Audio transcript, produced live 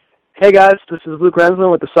Hey guys, this is Luke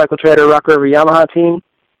Rensland with the Cycle Trader Rock River Yamaha team.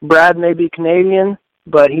 Brad may be Canadian,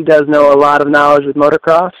 but he does know a lot of knowledge with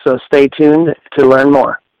motocross, so stay tuned to learn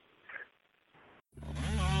more.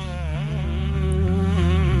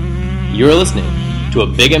 You're listening to a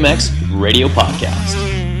Big MX radio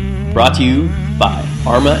podcast, brought to you by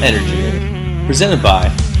Arma Energy Drink, presented by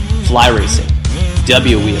Fly Racing,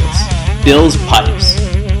 W Wheels, Bill's Pipes,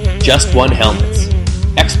 Just One Helmets,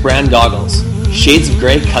 X Brand Goggles, Shades of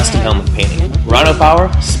Grey Custom Helmet Painting, Rhino Power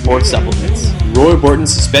Sports Supplements, Roy Borton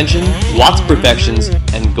Suspension, Watts Perfections,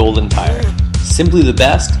 and Golden Tire. Simply the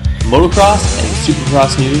best motocross and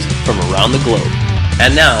supercross news from around the globe.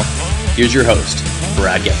 And now, here's your host,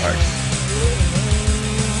 Brad Gebhardt.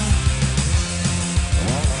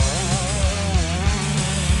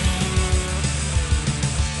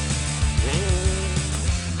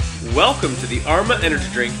 Welcome to the Arma Energy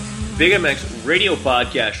Drink Big MX radio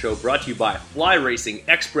podcast show, brought to you by Fly Racing,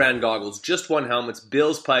 X Brand Goggles, Just One Helmets,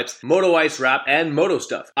 Bill's Pipes, Moto Ice Wrap, and Moto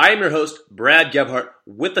Stuff. I am your host, Brad Gebhardt.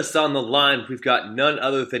 With us on the line, we've got none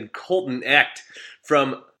other than Colton Echt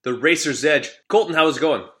from the Racer's Edge. Colton, how's it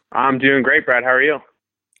going? I'm doing great, Brad. How are you?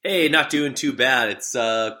 Hey, not doing too bad. It's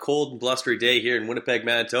a cold and blustery day here in Winnipeg,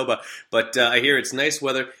 Manitoba, but I hear it's nice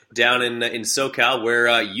weather down in SoCal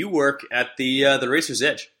where you work at the Racer's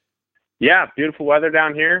Edge. Yeah, beautiful weather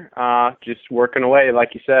down here. Just working away,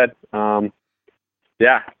 like you said.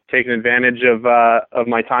 Taking advantage of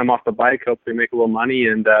my time off the bike, hopefully make a little money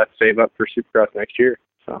and save up for Supercross next year.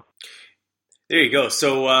 So there you go.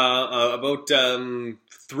 So about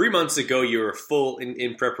 3 months ago, you were full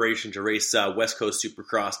in preparation to race West Coast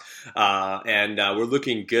Supercross, and we're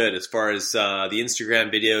looking good as far as the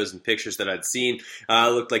Instagram videos and pictures that I'd seen.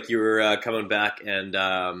 Looked like you were coming back and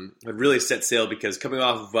had really set sail, because coming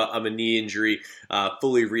off of a knee injury,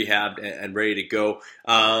 fully rehabbed and ready to go.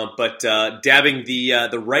 But dabbing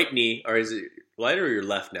the right knee, or is it right or your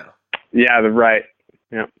left now? Yeah, the right.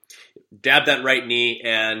 Yeah. Dabbed that right knee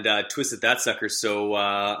and twisted that sucker, so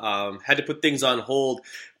had to put things on hold.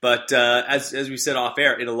 But as we said off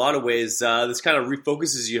air, in a lot of ways, this kind of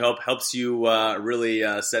refocuses you, helps you really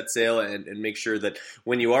set sail and make sure that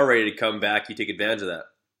when you are ready to come back, you take advantage of that.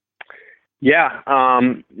 Yeah,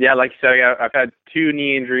 like you said, I've had 2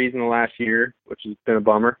 knee injuries in the last year, which has been a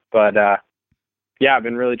bummer. But I've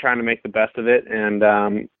been really trying to make the best of it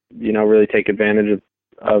and really take advantage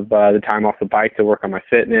of the time off the bike to work on my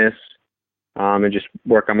fitness. And just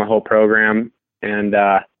work on my whole program, and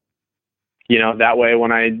that way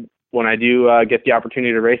when I do get the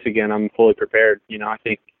opportunity to race again, I'm fully prepared. I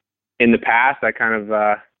think in the past I kind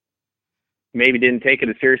of maybe didn't take it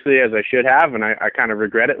as seriously as I should have, and I kind of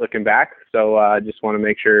regret it looking back. So I just want to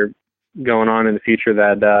make sure going on in the future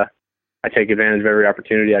that I take advantage of every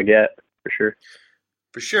opportunity I get, for sure.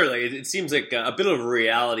 For sure, like it seems like a bit of a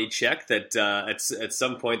reality check that at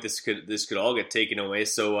some point this could all get taken away.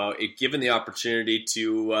 So, given the opportunity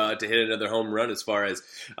to hit another home run as far as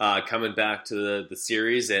coming back to the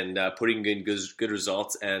series and putting in good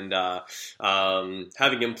results and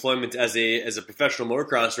having employment as a professional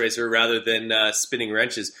motocross racer rather than spinning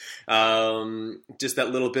wrenches, just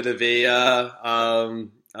that little bit of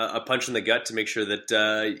a punch in the gut to make sure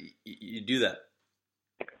that you do that.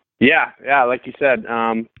 Yeah, like you said,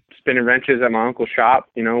 spinning wrenches at my uncle's shop,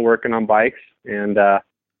 working on bikes, and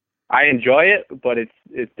I enjoy it, but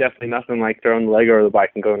it's definitely nothing like throwing the leg over the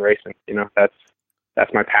bike and going racing.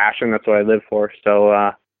 That's my passion. That's what I live for.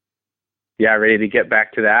 So, ready to get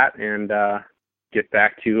back to that and get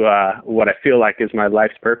back to what I feel like is my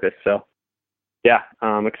life's purpose. So,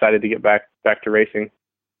 I'm excited to get back to racing.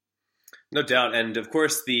 No doubt, and of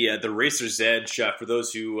course the Racer's Edge, for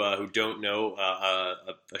those who don't know,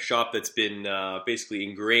 a shop that's been basically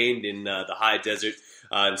ingrained in the high desert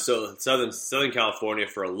in Southern California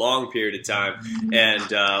for a long period of time,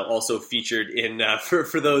 and also featured in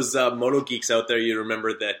for those moto geeks out there, you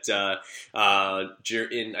remember that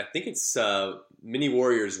in I think it's Mini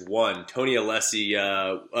Warriors 1, Tony Alessi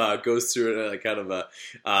goes through kind of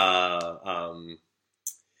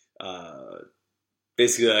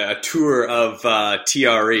basically a tour of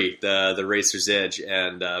TRE, the Racer's Edge,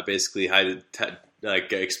 and basically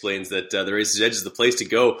explains that the Racer's Edge is the place to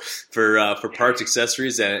go for parts,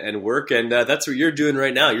 accessories, and work, and that's what you're doing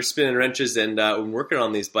right now. You're spinning wrenches and working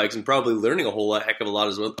on these bikes, and probably learning a heck of a lot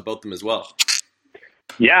about them as well.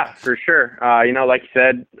 Yeah, for sure. Like you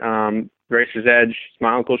said, Racer's Edge, it's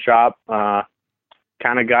my uncle's shop.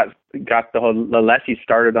 Kind of got the Alessi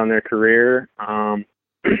started on their career.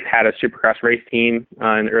 Had a Supercross race team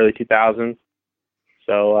in the early 2000s.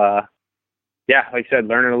 So, like I said,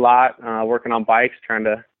 learning a lot, working on bikes, trying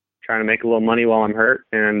to make a little money while I'm hurt,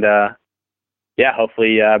 and yeah,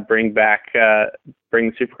 hopefully bring the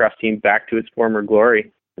Supercross team back to its former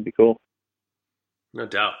glory. That'd be cool. No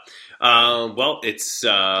doubt. Well,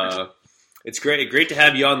 it's great to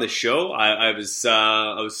have you on the show. I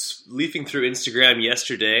was leafing through Instagram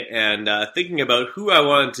yesterday and thinking about who I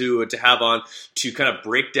wanted to have on to kind of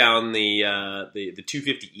break down the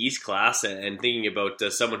 250 East class, and thinking about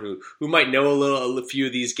someone who might know a few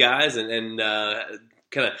of these guys and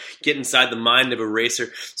kind of get inside the mind of a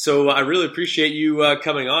racer. So I really appreciate you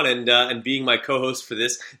coming on and being my co-host for the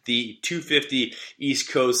 250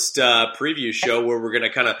 East Coast preview show, where we're going to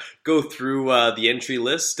kind of go through the entry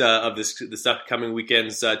list of this upcoming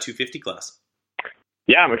weekend's 250 class.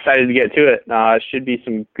 Yeah, I'm excited to get to it. It should be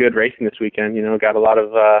some good racing this weekend. Got a lot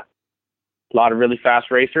of really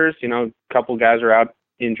fast racers. A couple guys are out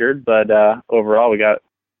injured, but overall we got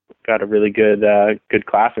a really good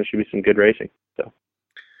class, and should be some good racing.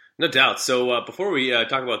 No doubt. So before we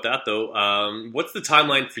talk about that, though, what's the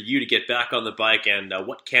timeline for you to get back on the bike, and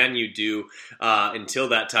what can you do until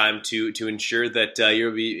that time to ensure that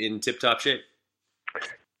you'll be in tip-top shape?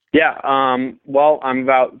 Yeah. Well, I'm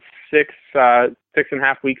about 6.5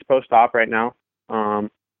 weeks post-op right now,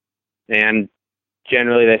 and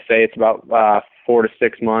generally they say it's about 4 to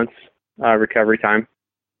 6 months recovery time.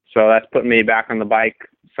 So that's putting me back on the bike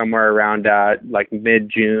somewhere around like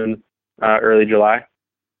mid-June, early July.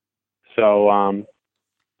 So,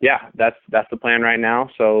 yeah, that's the plan right now.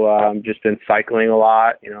 So, just been cycling a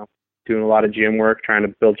lot, doing a lot of gym work, trying to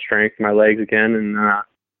build strength in my legs again. And,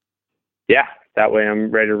 yeah, that way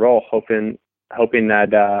I'm ready to roll, hoping that,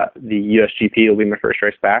 the USGP will be my first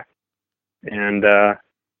race back. And,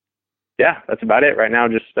 yeah, that's about it right now.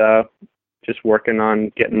 Just working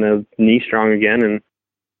on getting the knee strong again. And,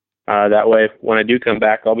 that way, when I do come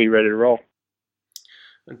back, I'll be ready to roll.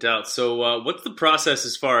 No doubt. So, what's the process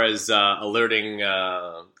as far as alerting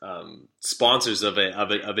sponsors of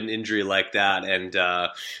an injury like that, and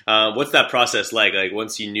what's that process like? Like,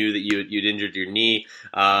 once you knew that you'd injured your knee,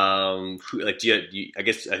 do you I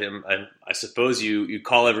guess I suppose you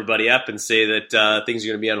call everybody up and say that things are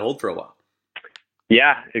going to be on hold for a while.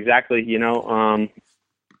 Yeah, exactly.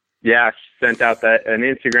 Yeah, sent out an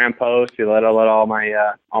Instagram post to let all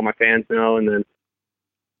my fans know, and then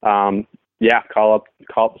yeah, call up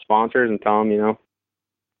the sponsors and tell them,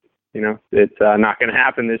 it's not going to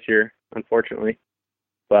happen this year, unfortunately.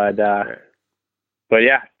 But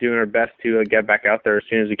yeah, doing our best to get back out there as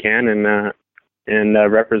soon as we can and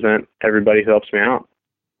represent everybody who helps me out.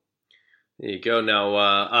 There you go.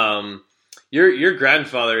 Now, your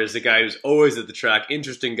grandfather is the guy who's always at the track.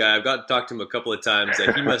 Interesting guy. I've got to talk to him a couple of times.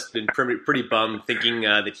 He must have been pretty bummed, thinking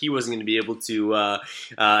that he wasn't going to be able to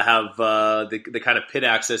have the kind of pit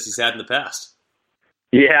access he's had in the past.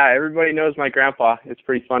 Yeah, everybody knows my grandpa. It's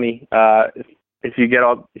pretty funny. If he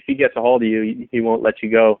gets a hold of you, he won't let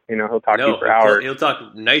you go. He'll talk to you for hours. He'll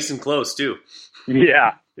talk nice and close too.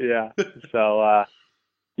 Yeah. So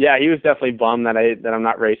yeah, he was definitely bummed that I'm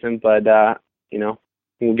not racing, but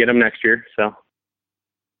we'll get him next year. So,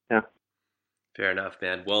 yeah. Fair enough,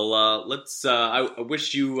 man. Well, let's. I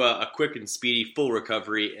wish you a quick and speedy full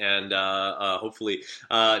recovery, and hopefully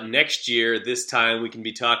next year, this time, we can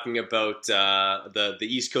be talking about the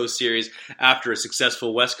East Coast Series after a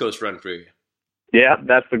successful West Coast run for you. Yeah,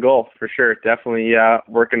 that's the goal for sure. Definitely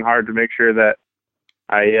working hard to make sure that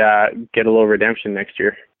I get a little redemption next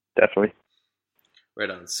year. Definitely. Right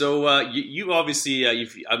on. So you obviously,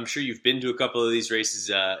 I'm sure you've been to a couple of these races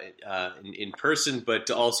in person, but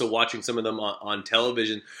also watching some of them on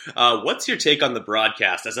television. What's your take on the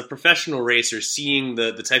broadcast as a professional racer, seeing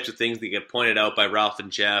the types of things that get pointed out by Ralph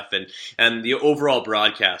and Jeff, and the overall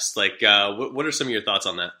broadcast? Like, what are some of your thoughts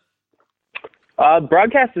on that?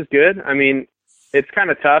 Broadcast is good. I mean, it's kind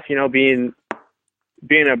of tough, being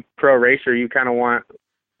a pro racer. You kind of want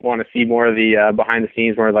to see more of the behind the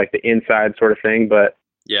scenes, more like the inside sort of thing. But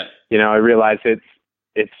yeah, I realize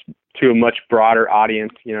it's to a much broader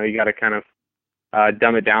audience. You got to kind of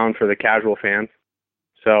dumb it down for the casual fans.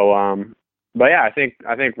 So, but yeah, I think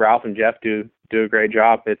Ralph and Jeff do a great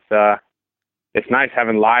job. It's nice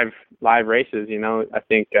having live races. I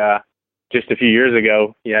think just a few years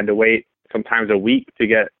ago you had to wait sometimes a week to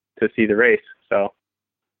get to see the race. So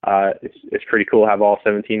it's pretty cool to have all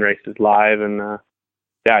 17 races live, and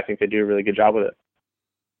yeah, I think they do a really good job with it.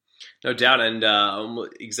 No doubt. And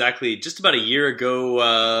exactly just about a year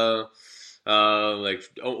ago, like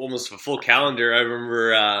almost a full calendar, I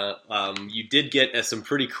remember you did get some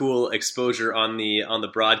pretty cool exposure on the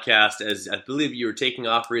broadcast, as I believe you were taking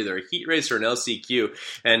off for either a heat race or an LCQ,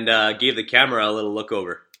 and gave the camera a little look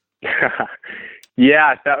over.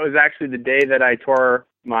 Yeah, that was actually the day that I tore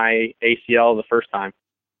my ACL the first time.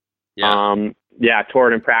 Yeah.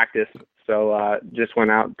 tore it in practice. So just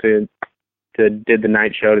went out to did the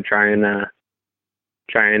night show to try and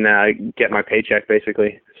get my paycheck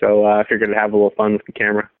basically. So I figured to have a little fun with the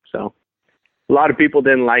camera. So a lot of people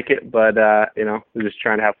didn't like it, but we're just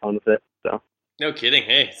trying to have fun with it. So. No kidding.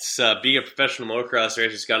 Hey, it's being a professional motocross racer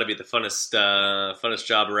has got to be the funnest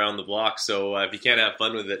job around the block. So if you can't have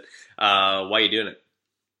fun with it, why are you doing it?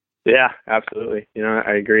 Yeah, absolutely.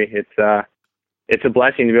 I agree. It's a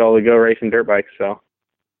blessing to be able to go racing dirt bikes. So,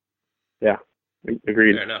 yeah,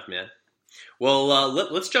 agreed. Fair enough, man. Well,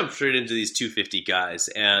 let's jump straight into these 250 guys,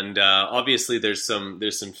 and obviously there's some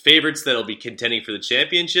favorites that'll be contending for the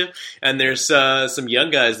championship, and there's some young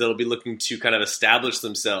guys that'll be looking to kind of establish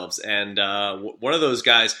themselves. And one of those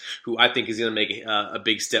guys who I think is going to make a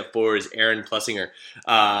big step forward is Aaron Plessinger,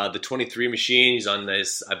 the 23 machine. He's on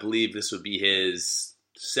this. I believe this would be his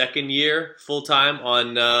second year full time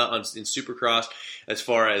in Supercross. As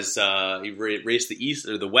far as he raced the East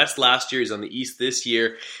or the West last year, he's on the East this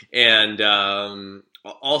year, and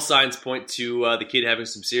all signs point to the kid having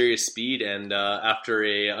some serious speed. And after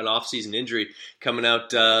an off-season injury, coming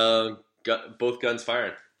out, got both guns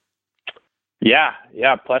firing. Yeah.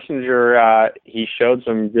 Plessinger, he showed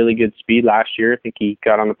some really good speed last year. I think he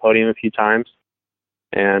got on the podium a few times,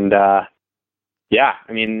 and I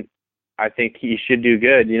think he should do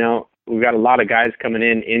good. We've got a lot of guys coming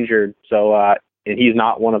in injured, so and he's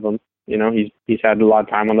not one of them. He's had a lot of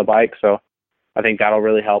time on the bike, so I think that'll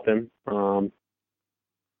really help him. I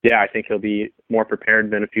think he'll be more prepared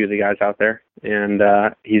than a few of the guys out there, and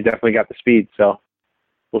he's definitely got the speed. So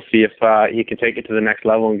we'll see if he can take it to the next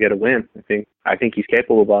level and get a win. I think he's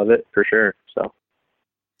capable of it for sure. So.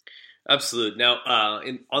 Absolutely. Now,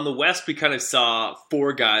 on the West, we kind of saw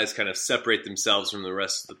four guys kind of separate themselves from the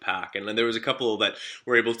rest of the pack. And then there was a couple that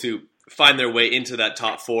were able to find their way into that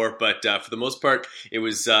top four. But for the most part, it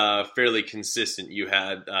was fairly consistent. You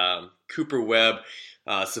had Cooper Webb,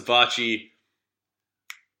 Savatgy,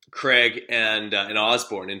 Craig, and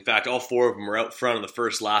Osborne. In fact, all four of them were out front on the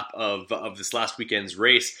first lap of this last weekend's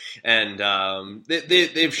race, and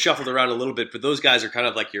they've shuffled around a little bit, but those guys are kind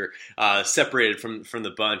of like you're separated from the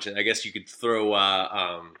bunch. And I guess you could throw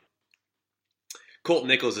Colt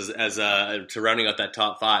Nichols as to rounding out that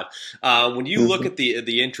top five. When you look at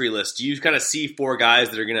the entry list, do you kind of see four or five guys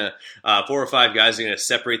that are gonna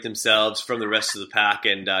separate themselves from the rest of the pack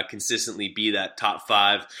and consistently be that top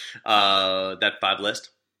five list?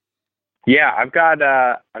 Yeah, I've got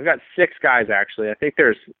 6 guys actually. I think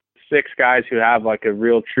there's 6 guys who have like a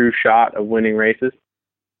real true shot of winning races.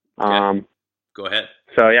 Okay. Go ahead.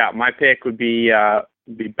 So yeah, my pick would be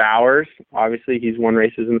Bowers. Obviously, he's won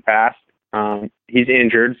races in the past. He's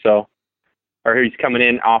injured, or he's coming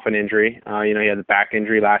in off an injury. He had the back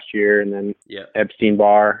injury last year, and then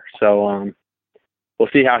Epstein-Barr. So we'll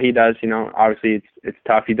see how he does. Obviously it's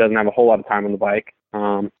tough. He doesn't have a whole lot of time on the bike.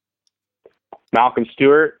 Malcolm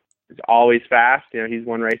Stewart is always fast. He's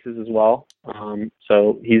won races as well.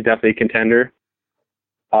 So he's definitely a contender.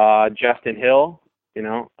 Justin Hill,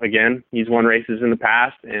 again, he's won races in the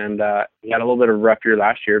past, and he had a little bit of a rough year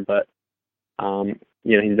last year, but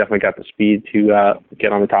he's definitely got the speed to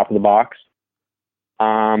get on the top of the box.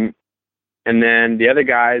 And then the other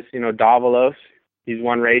guys, Davalos, he's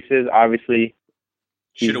won races. Obviously,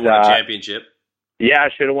 should have won a championship. Yeah,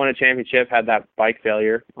 should have won a championship. Had that bike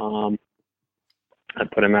failure. I'd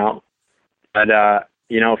put him out. But,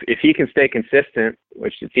 if he can stay consistent,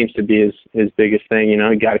 which it seems to be his biggest thing, you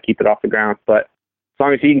got to keep it off the ground. But as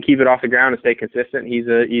long as he can keep it off the ground and stay consistent, he's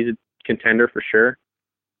a contender for sure.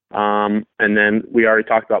 And then we already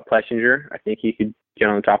talked about Plessinger. I think he could get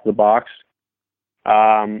on the top of the box.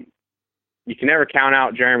 You can never count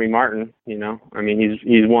out Jeremy Martin,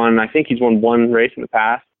 he's won, I think he's won one race in the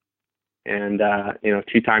past, and,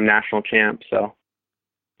 2-time national champ. So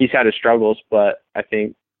he's had his struggles, but I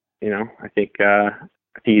think he's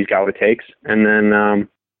got what it takes. And then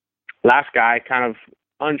last guy, kind of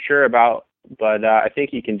unsure about, but I think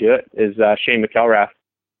he can do it, is Shane McElrath.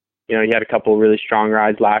 He had a couple of really strong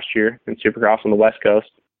rides last year in Supercross on the West Coast.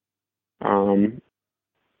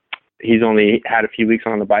 He's only had a few weeks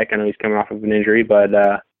on the bike. I know he's coming off of an injury, but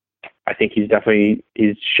I think he's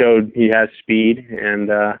showed he has speed, and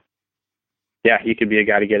he could be a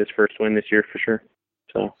guy to get his first win this year for sure.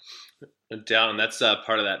 So. No doubt, and that's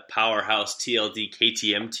part of that powerhouse TLD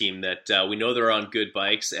KTM team that we know they're on good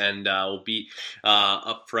bikes and will be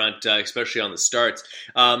up front, especially on the starts.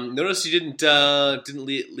 Notice you didn't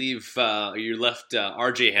leave you left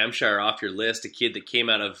RJ Hampshire off your list, a kid that came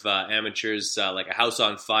out of amateurs like a house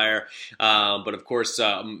on fire, but of course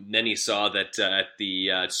many saw that at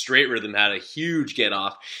the Straight Rhythm had a huge get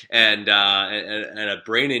off and a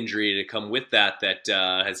brain injury to come with that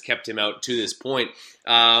has kept him out to this point.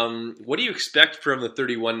 What do you expect from the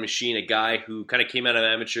 31 machine, a guy who kind of came out of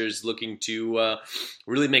amateurs looking to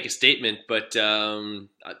really make a statement, but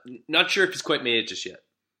not sure if he's quite made it just yet?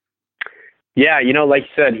 Yeah, like you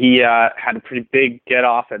said, he had a pretty big get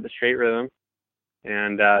off at the Straight Rhythm,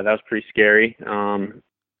 and that was pretty scary. So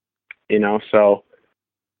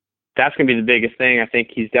that's going to be the biggest thing. I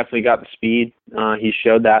think he's definitely got the speed. He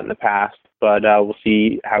showed that in the past, but we'll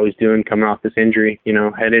see how he's doing coming off this injury.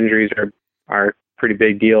 Head injuries are pretty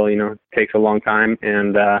big deal. It takes a long time,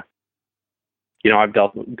 and I've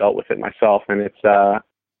dealt with it myself, and it's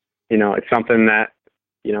it's something that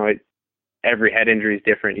every head injury is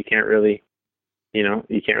different. You can't really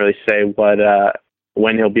say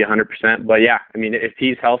when he'll be 100%. But yeah, I mean, if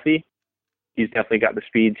he's healthy, he's definitely got the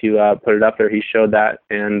speed to put it up there. He showed that,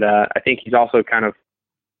 and I think he's also kind of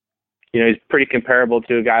he's pretty comparable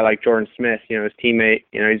to a guy like Jordan Smith. His teammate.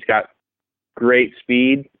 He's got great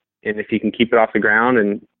speed. And if he can keep it off the ground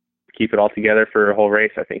and keep it all together for a whole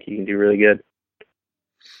race, I think he can do really good.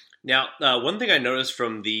 Now, one thing I noticed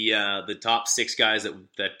from the top six guys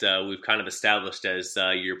that we've kind of established as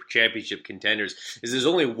your championship contenders is there's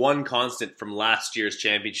only one constant from last year's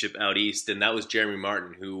championship out east, and that was Jeremy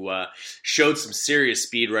Martin, who showed some serious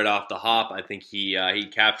speed right off the hop. I think he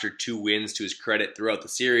captured 2 wins to his credit throughout the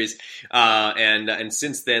series, and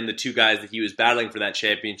since then the 2 guys that he was battling for that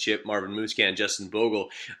championship, Marvin Musquin and Justin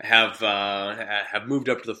Bogle, have moved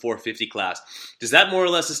up to the 450 class. Does that more or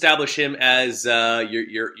less establish him as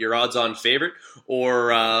your odds-on favorite, or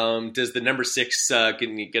does the number 6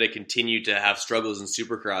 going to continue to have struggles in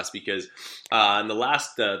Supercross? Because in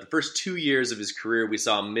the first 2 years of his career, we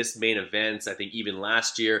saw him miss main events. I think even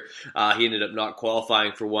last year, he ended up not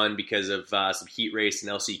qualifying for one because of some heat race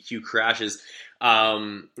and LCQ crashes.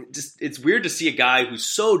 It's weird to see a guy who's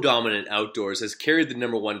so dominant outdoors, has carried the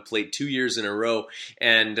number 1 plate 2 years in a row,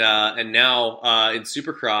 and now in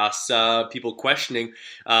Supercross, people questioning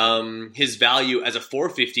his value as a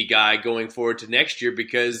 450 guy going forward to next year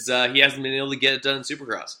because he hasn't been able to get it done in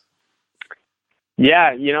Supercross.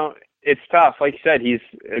 Yeah, it's tough. Like you said, he's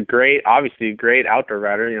obviously a great outdoor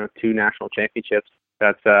rider. 2 national championships.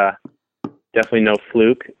 That's definitely no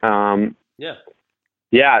fluke.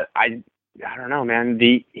 Yeah, I don't know, man.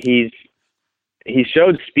 He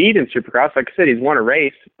showed speed in Supercross. Like I said, he's won a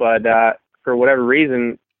race, but for whatever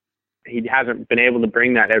reason, he hasn't been able to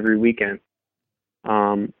bring that every weekend.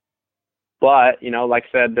 But like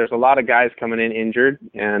I said, there's a lot of guys coming in injured,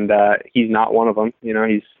 and he's not one of them.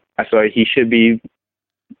 So he should be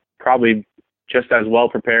probably just as well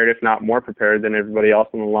prepared, if not more prepared, than everybody else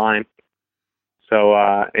on the line. So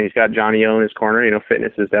and he's got Johnny O in his corner.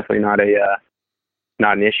 Fitness is definitely not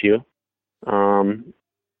an issue.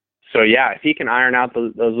 So yeah, if he can iron out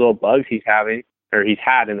those little bugs he's had in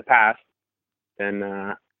the past,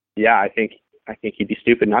 then yeah, I think he'd be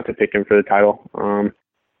stupid not to pick him for the title.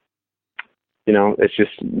 It's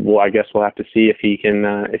just, well, I guess we'll have to see if he can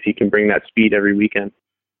bring that speed every weekend.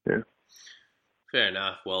 Yeah. Fair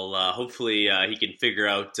enough. Well, hopefully he can figure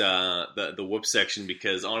out the whoop section,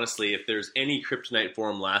 because honestly, if there's any kryptonite for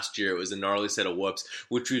him last year, it was a gnarly set of whoops,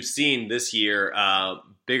 which we've seen this year,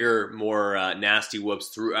 bigger, more nasty whoops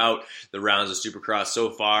throughout the rounds of Supercross so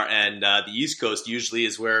far, and the East Coast usually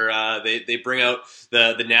is where they bring out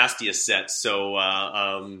the nastiest sets. So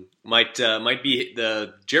might be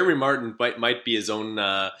the Jeremy Martin might be his own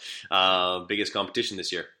biggest competition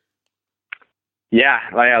this year. Yeah,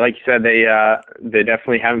 like you said, they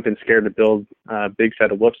definitely haven't been scared to build a big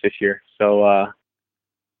set of whoops this year. So,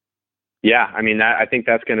 yeah, I mean, I think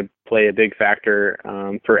that's going to play a big factor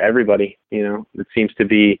for everybody. It seems to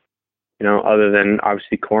be, other than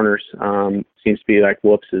obviously corners, seems to be like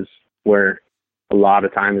whoops is where a lot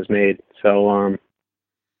of time is made. So,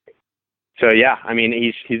 yeah, I mean,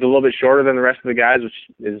 he's a little bit shorter than the rest of the guys, which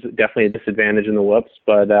is definitely a disadvantage in the whoops,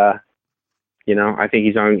 but. I think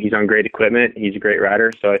he's on great equipment. He's a great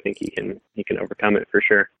rider, so I think he can overcome it for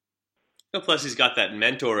sure. Plus, he's got that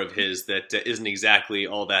mentor of his that isn't exactly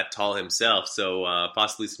all that tall himself, so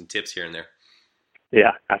possibly some tips here and there.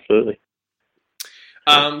 Yeah, absolutely.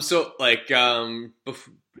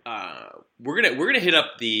 We're gonna hit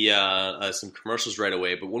up the some commercials right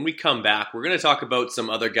away, but when we come back, we're gonna talk about some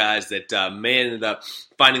other guys that may end up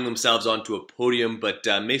finding themselves onto a podium, but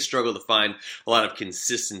may struggle to find a lot of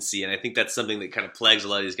consistency, and I think that's something that kind of plagues a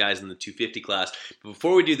lot of these guys in the 250 class. But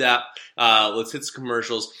before we do that, let's hit some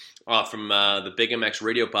commercials from the Big MX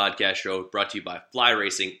Radio Podcast Show, brought to you by Fly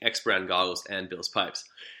Racing, X Brand Goggles, and Bill's Pipes.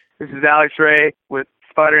 This is Alex Ray with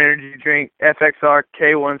Spider Energy Drink, FXR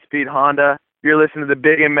K1 Speed Honda. You're listening to the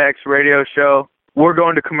Big MX Radio Show. We're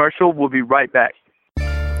going to commercial. We'll be right back.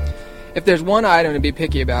 If there's one item to be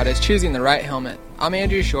picky about, it's choosing the right helmet. I'm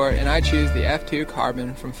Andrew Short, and I choose the F2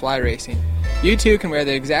 Carbon from Fly Racing. You too can wear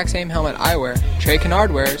the exact same helmet I wear, Trey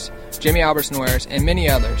Kennard wears, Jimmy Albertson wears, and many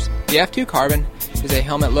others. The F2 Carbon is a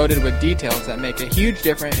helmet loaded with details that make a huge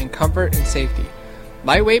difference in comfort and safety.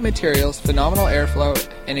 Lightweight materials, phenomenal airflow,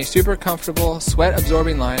 and a super comfortable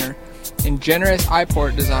sweat-absorbing liner, and generous eye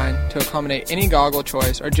port design to accommodate any goggle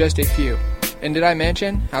choice are just a few. And did I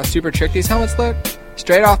mention how super trick these helmets look?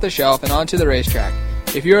 Straight off the shelf and onto the racetrack.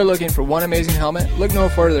 If you are looking for one amazing helmet, look no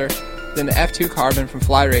further than the F2 Carbon from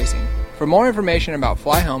Fly Racing. For more information about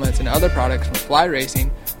Fly helmets and other products from Fly Racing,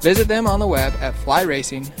 visit them on the web at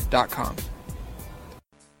flyracing.com.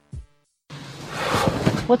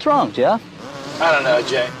 What's wrong, Jeff? I don't know,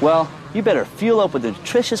 Jay. Well, you better fuel up with a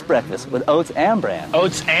nutritious breakfast with Oats and Bran.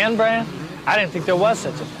 Oats and Bran? I didn't think there was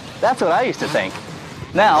such a thing. That's what I used to think.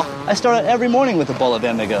 Now, I start out every morning with a bowl of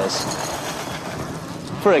Amigos.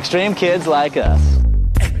 For extreme kids like us.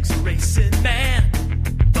 X-Racing Man,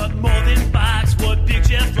 but more than bikes, what Big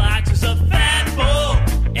Jeff likes is a fat bowl.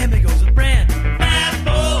 Amigos with Bran, fat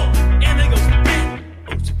bowl. Amigos with Bran,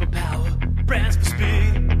 Oats for power, Brands for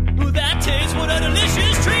speed. Ooh, that tastes, what a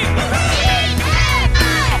delicious treat.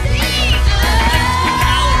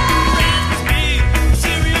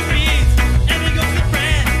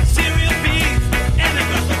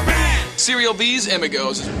 Cereal B's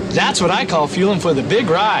Amigos. That's what I call fueling for the big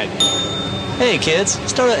ride. Hey kids,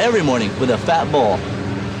 start out every morning with a fat bowl.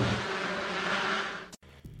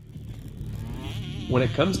 When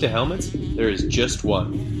it comes to helmets, there is just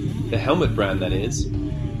one. The helmet brand, that is.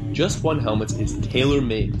 Just One Helmets is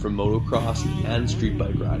tailor-made for motocross and street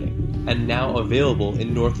bike riding, and now available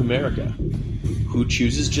in North America. Who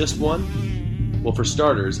chooses Just One? Well, for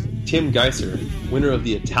starters, Tim Geiser, winner of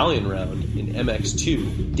the Italian round in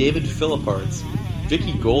MX2, David Philipparts,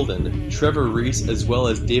 Vicky Golden, Trevor Reese, as well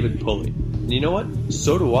as David Pulley. And you know what?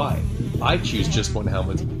 So do I. I choose Just One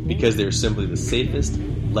helmets because they're simply the safest,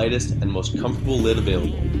 lightest, and most comfortable lid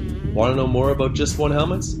available. Want to know more about Just One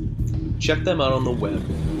helmets? Check them out on the web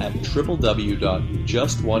at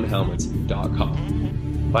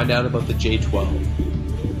www.justonehelmets.com. Find out about the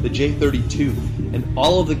J12, the J32, and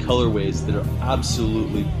all of the colorways that are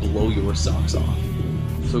absolutely blow your socks off.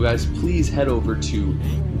 So guys, please head over to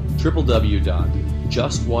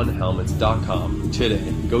www.justonehelmets.com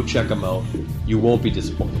today. Go check them out. You won't be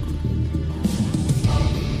disappointed.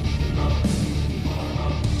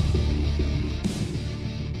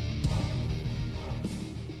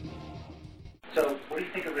 So, what do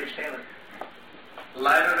you think of Rich Taylor?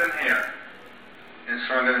 Lighter than air and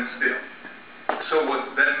stronger than steel. So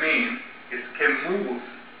what that means is can move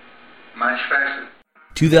much faster.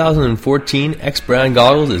 2014 X Brand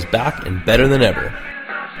Goggles is back and better than ever.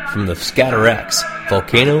 From the Scatter X,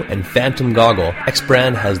 Volcano, and Phantom Goggle, X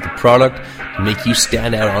Brand has the product to make you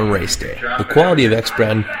stand out on race day. The quality of X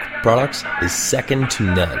Brand products is second to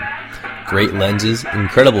none. Great lenses,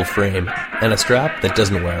 incredible frame, and a strap that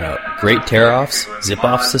doesn't wear out. Great tear-offs,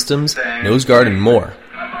 zip-off systems, nose guard, and more.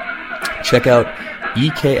 Check out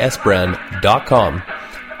eksbrand.com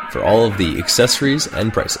for all of the accessories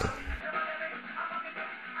and pricing.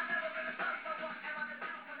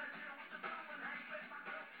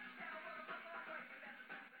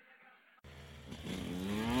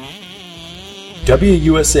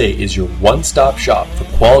 WUSA is your one-stop shop for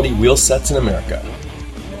quality wheel sets in America.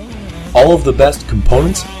 All of the best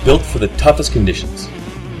components built for the toughest conditions.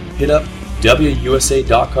 Hit up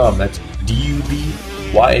WUSA.com, that's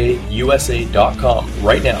DUBYAUSA.com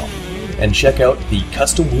right now, and check out the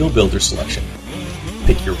custom wheel builder selection.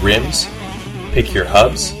 Pick your rims, pick your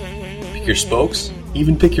hubs, pick your spokes,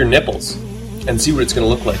 even pick your nipples, and see what it's going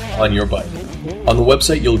to look like on your bike. On the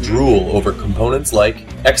website, you'll drool over components like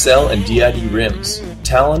XL and DID rims,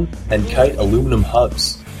 Talon and Kite aluminum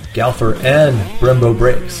hubs, Galfer and Brembo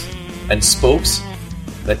brakes, and spokes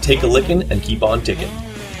that take a licking and keep on ticking.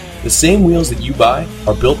 The same wheels that you buy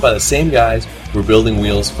are built by the same guys we're building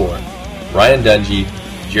wheels for. Ryan Dungey,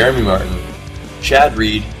 Jeremy Martin, Chad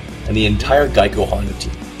Reed, and the entire Geico Honda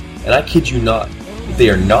team. And I kid you not, if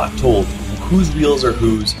they are not told whose wheels are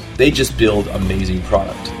whose They just build amazing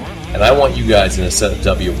product. And I want you guys in a set of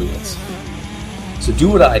W wheels. So do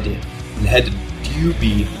what I did and head to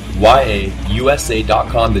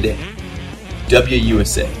WYAUSA.com today.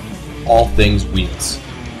 WUSA, all things wheels.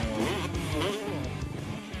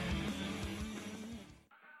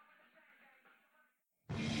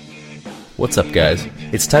 What's up, guys?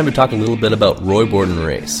 It's time to talk a little bit about Roy Borden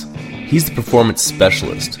Race. He's the performance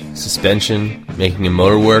specialist. Suspension, making a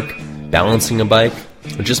motor work, balancing a bike,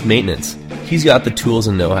 or just maintenance. He's got the tools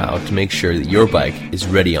and know-how to make sure that your bike is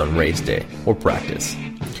ready on race day or practice.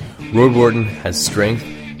 Roy Borden has strength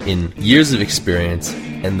in years of experience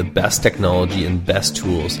and the best technology and best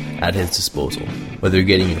tools at his disposal. Whether you're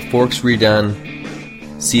getting your forks redone,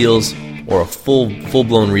 seals, or a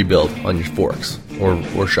full-blown rebuild on your forks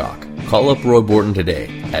or shock. Call up Roy Borden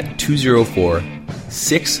today at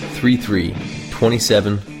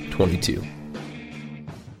 204-633-2722.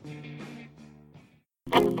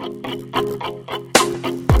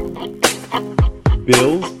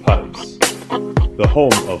 Bill's Pipes, the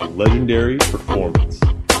home of legendary performance.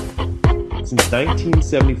 Since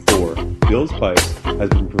 1974, Bill's Pipes has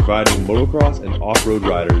been providing motocross and off-road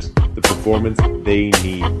riders the performance they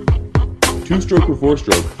need. Two-stroke or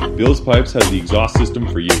four-stroke, Bill's Pipes has the exhaust system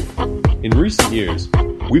for you. In recent years,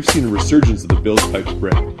 we've seen a resurgence of the Bill's Pipes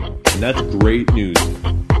brand, and that's great news.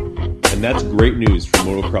 And that's great news for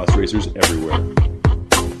motocross racers everywhere.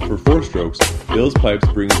 For four strokes, Bill's Pipes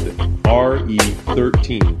brings the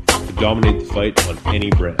RE13 to dominate the fight on any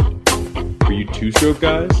brand. For you two-stroke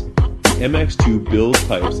guys, the MX2 Bill's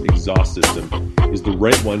Pipes exhaust system is the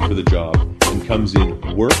right one for the job and comes in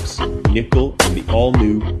Works, Nickel, and the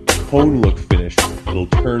all-new cone look finish that'll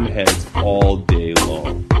turn heads all day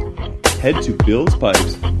long. Head to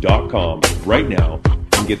billspipes.com right now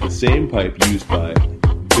and get the same pipe used by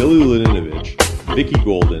Billy Laninovich, Vicky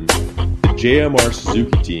Golden, the JMR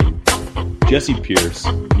Suzuki team, Jesse Pierce,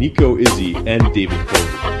 Nico Izzy, and David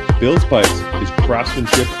Cody. Bill's Pipes is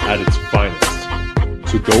craftsmanship at its finest.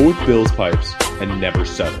 So go with Bill's Pipes and never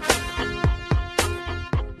settle.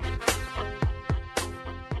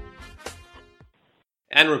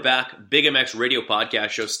 And we're back. Big MX Radio Podcast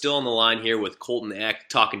Show. Still on the line here with Colton Eck,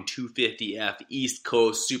 talking 250F, East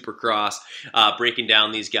Coast Supercross, breaking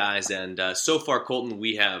down these guys. And so far, Colton,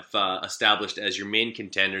 we have established as your main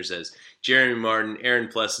contenders as Jeremy Martin, Aaron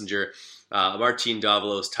Plessinger, Martin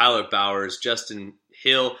Davalos, Tyler Bowers, Justin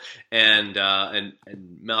Hill, and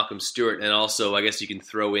Malcolm Stewart. And also, I guess you can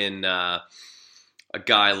throw in a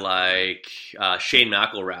guy like Shane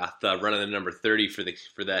McElrath running the number 30 for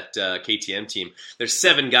that KTM team. There's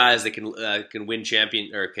 7 guys that can win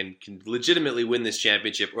can legitimately win this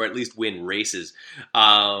championship, or at least win races.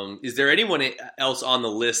 Is there anyone else on the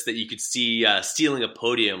list that you could see stealing a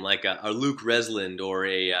podium, like a Luke Resland or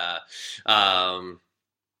a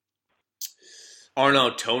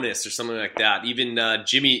Arnaud Tonis or something like that? Even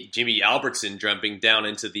Jimmy Albertson jumping down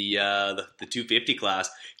into the 250 class.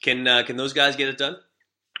 Can those guys get it done?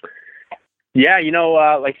 Yeah,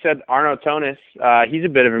 like I said, Arnaud Tonis, he's a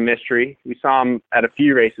bit of a mystery. We saw him at a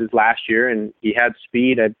few races last year, and he had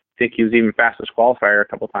speed. I think he was even fastest qualifier a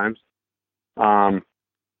couple times. But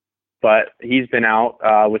he's been out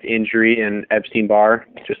with injury and Epstein-Barr,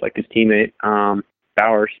 just like his teammate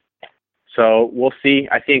Bowers. So we'll see.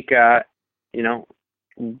 I think, like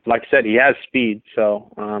I said, he has speed.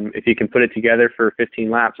 So if he can put it together for 15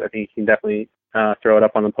 laps, I think he can definitely throw it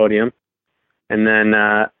up on the podium. And then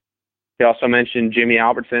he also mentioned Jimmy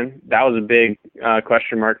Albertson. That was a big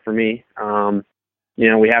question mark for me.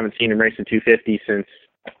 We haven't seen him race a 250 since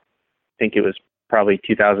I think it was probably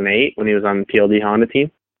 2008 when he was on the PLD Honda team.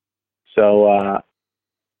 So,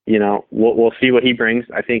 we'll see what he brings.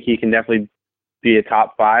 I think he can definitely be a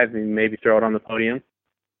top 5 and maybe throw it on the podium.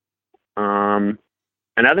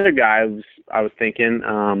 Another guy I was thinking,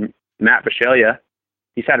 Matt Bisceglia.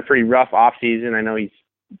 He's had a pretty rough off season. I know he's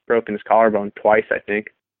broken his collarbone twice, I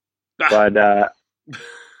think. But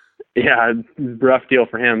yeah, rough deal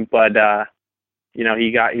for him. But he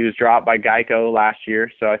was dropped by Geico last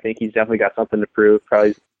year, so I think he's definitely got something to prove.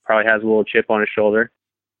 Probably has a little chip on his shoulder.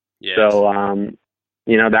 Yes. So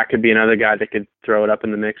that could be another guy that could throw it up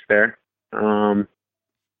in the mix there. I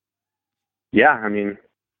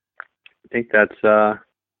think that's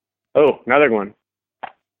another one.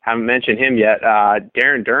 Haven't mentioned him yet.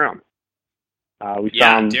 Darren Durham. Saw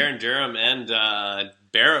him. Darren Durham and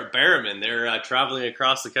Barrowman. They're traveling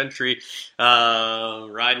across the country,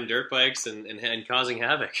 riding dirt bikes and causing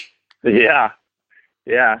havoc. Yeah.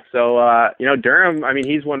 So Durham. I mean,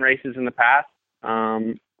 he's won races in the past.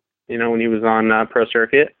 When he was on Pro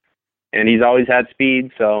Circuit, and he's always had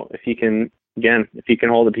speed. So if he can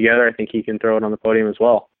hold it together, I think he can throw it on the podium as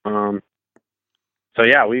well. So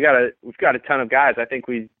yeah, we've got a ton of guys. I think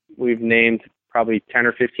we've named probably 10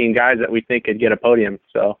 or 15 guys that we think could get a podium.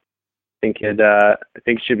 So I think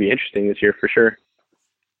it should be interesting this year for sure.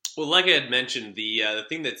 Well, like I had mentioned, the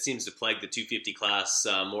thing that seems to plague the 250 class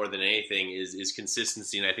more than anything is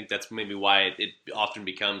consistency, and I think that's maybe why it often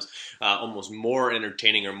becomes almost more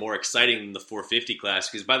entertaining or more exciting than the 450 class.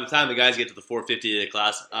 Because by the time the guys get to the 450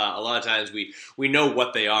 class, a lot of times we know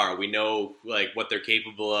what they are, we know like what they're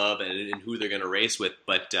capable of and who they're going to race with,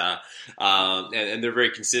 but and they're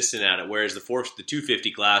very consistent at it. Whereas the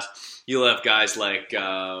 250 class, you'll have guys like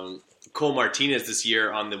Cole Martinez this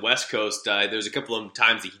year on the West Coast. There's a couple of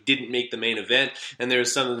times that he didn't make the main event, and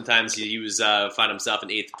there's some of the times he was found himself in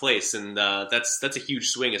 8th place, and that's a huge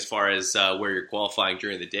swing as far as where you're qualifying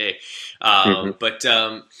during the day. But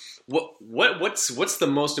what's the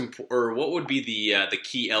most important, or what would be the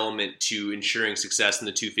key element to ensuring success in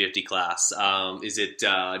the 250 class? Is it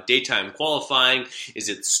daytime qualifying? Is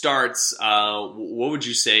it starts? What would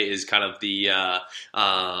you say is kind of the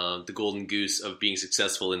golden goose of being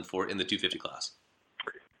successful in the 250 class?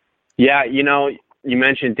 Yeah, you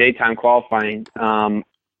mentioned daytime qualifying.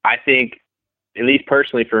 I think, at least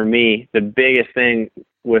personally for me, the biggest thing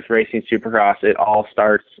with racing Supercross, it all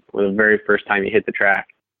starts with the very first time you hit the track.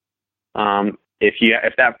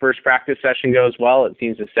 If that first practice session goes well, it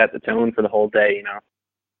seems to set the tone for the whole day.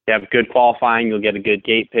 You have good qualifying, you'll get a good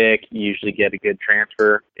gate pick, you usually get a good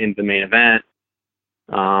transfer into the main event,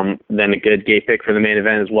 then a good gate pick for the main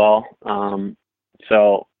event as well.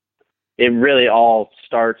 So it really all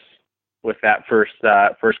starts with that first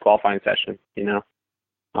qualifying session.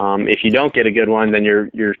 If you don't get a good one, then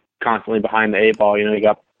you're constantly behind the 8 ball. You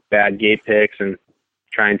got bad gate picks and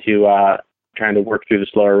trying to work through the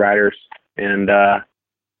slower riders. And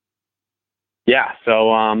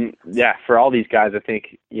for all these guys, I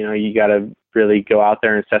think you got to really go out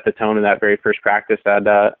there and set the tone in that very first practice at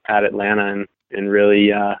Atlanta and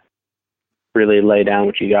really lay down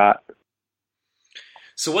what you got.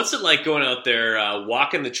 So what's it like going out there,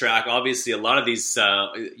 walking the track? Obviously, a lot of these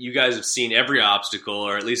you guys have seen every obstacle,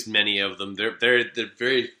 or at least many of them. They're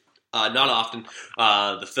very not often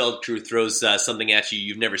the Feld crew throws something at you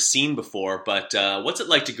you've never seen before, but what's it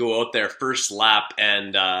like to go out there first lap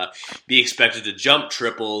and be expected to jump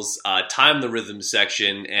triples, time the rhythm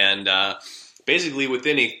section, and basically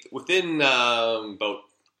within about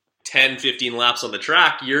 10, 15 laps on the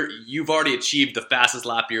track, you've already achieved the fastest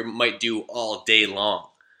lap you might do all day long.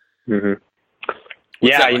 Mm-hmm.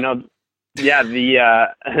 The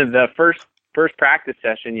first practice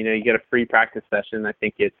session, you get a free practice session. I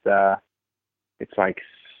think it's like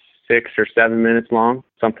 6 or 7 minutes long,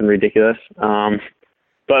 something ridiculous. But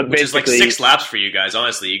which is like 6 laps for you guys.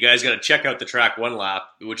 Honestly, you guys got to check out the track 1 lap,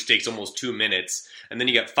 which takes almost 2 minutes, and then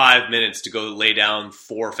you got 5 minutes to go lay down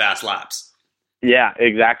 4 fast laps. Yeah,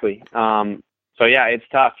 exactly. So yeah, it's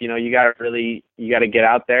tough. You got to get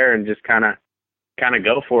out there and just kind of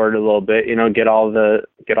go for it a little bit. Get all the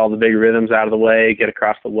big rhythms out of the way, get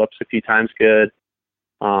across the whoops a few times good.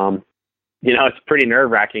 It's pretty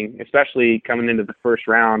nerve-wracking, especially coming into the first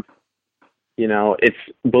round. It's,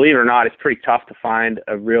 believe it or not, it's pretty tough to find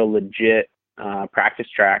a real legit practice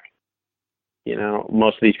track.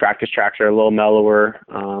 Most of these practice tracks are a little mellower,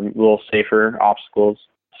 a little safer obstacles.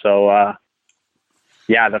 So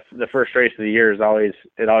the first race of the year is always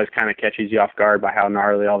kind of catches you off guard by how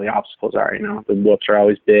gnarly all the obstacles are. The whoops are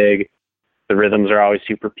always big, the rhythms are always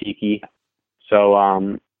super peaky.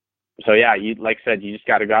 So you, like I said, you just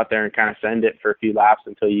got to go out there and kind of send it for a few laps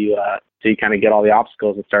until you kind of get all the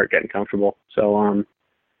obstacles and start getting comfortable. So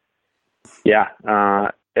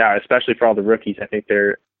especially for all the rookies, I think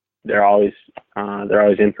they're always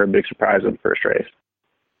in for a big surprise on the first race.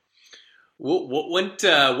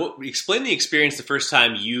 Explain the experience the first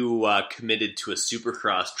time you committed to a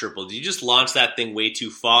Supercross triple. Did you just launch that thing way too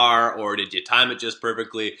far, or did you time it just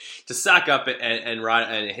perfectly to sack up and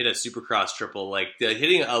ride and hit a Supercross triple? Like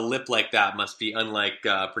hitting a lip like that must be unlike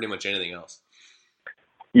pretty much anything else.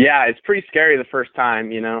 Yeah, it's pretty scary the first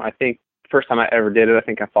time. I think the first time I ever did it, I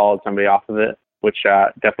think I followed somebody off of it, which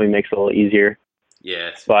definitely makes it a little easier.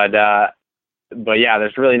 Yes. But yeah,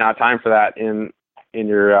 there's really not time for that in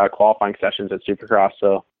your qualifying sessions at Supercross.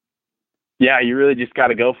 So yeah, you really just got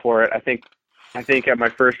to go for it. I think at my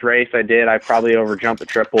first race I probably overjumped the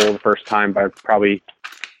triple the first time by probably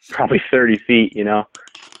 30 feet,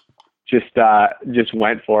 just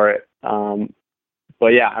went for it.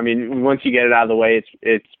 But yeah, I mean, once you get it out of the way,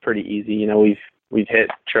 it's pretty easy. We've hit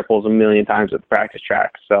triples a million times at the practice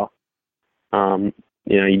track. So,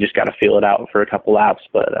 you just got to feel it out for a couple laps,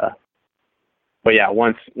 but but yeah,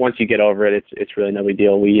 once you get over it, it's really no big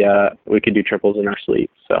deal. We could do triples in our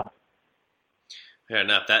sleep. So. Fair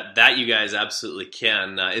enough. That you guys absolutely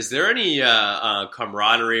can. Is there any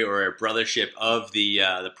camaraderie or a brothership of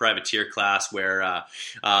the privateer class where,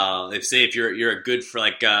 if you're a good for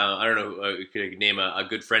like I don't know, you could name a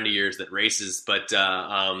good friend of yours that races, but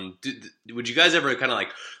would you guys ever kind of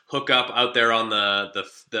like hook up out there on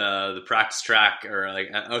the practice track or like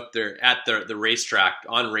out there at the racetrack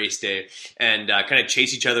on race day and kind of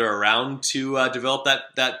chase each other around to develop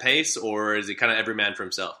that pace, or is it kind of every man for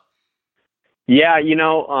himself? Yeah,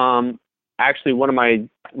 actually one of my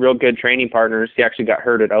real good training partners, he actually got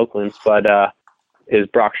hurt at Oakland's, but is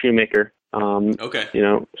Brock Shoemaker. Okay.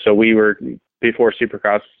 So we were, before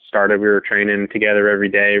Supercross started, we were training together every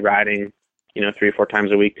day, riding, 3 or 4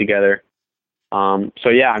 times a week together. So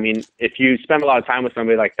yeah, I mean, if you spend a lot of time with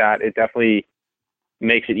somebody like that, it definitely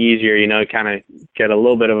makes it easier, kind of get a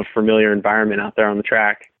little bit of a familiar environment out there on the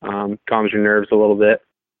track, calms your nerves a little bit.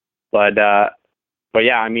 But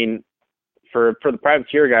yeah, I mean, for the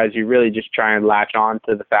privateer guys, you really just try and latch on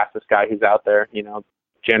to the fastest guy who's out there.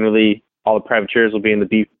 Generally all the privateers will be in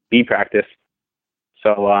the B practice.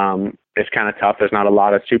 So it's kind of tough. There's not a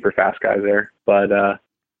lot of super fast guys there. But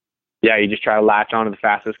yeah, you just try to latch on to the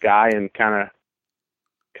fastest guy and kind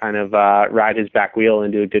of ride his back wheel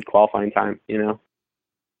and do a good qualifying time,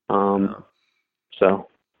 So,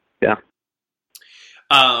 yeah.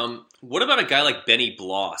 What about a guy like Benny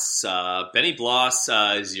Bloss? Benny Bloss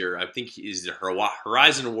is he's the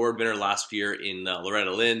Horizon Award winner last year in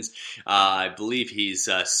Loretta Lynn's. I believe he's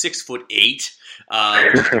 6'8", which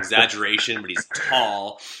is an exaggeration, but he's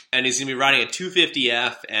tall, and he's going to be riding a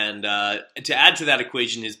 250F. And to add to that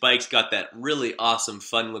equation, his bike's got that really awesome,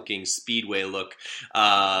 fun-looking speedway look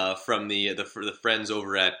from the friends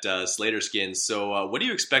over at Slater Skins. So, what do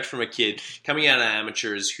you expect from a kid coming out of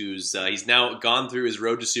amateurs who's he's now gone through his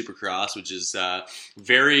road to Supercross, which is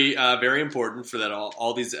very important for that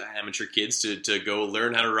all these amateur kids to go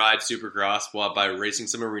learn how to ride Supercross by racing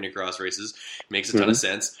some arena cross races. Makes a ton of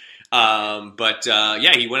sense. But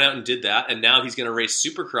he went out and did that, and now he's going to race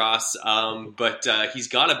Supercross. But he's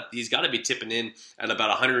got to be tipping in at about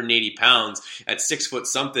 180 pounds at 6 foot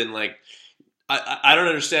something. Like I don't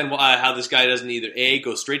understand how this guy doesn't either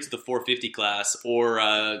go straight to the 450 class,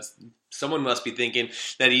 or someone must be thinking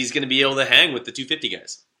that he's going to be able to hang with the 250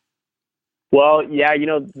 guys. Well, yeah,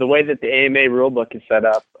 the way that the AMA rulebook is set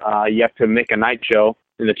up, you have to make a night show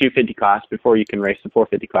in the 250 class before you can race the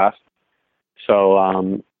 450 class.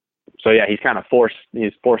 So yeah, he's kind of forced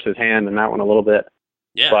his hand in that one a little bit.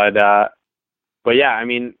 Yeah. But yeah, I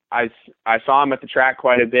mean, I saw him at the track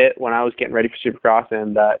quite a bit when I was getting ready for Supercross,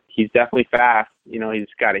 and he's definitely fast. He's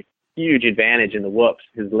got a huge advantage in the whoops.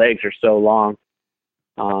 His legs are so long.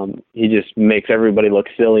 He just makes everybody look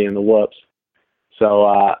silly in the whoops.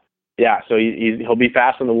 So, yeah, so he'll be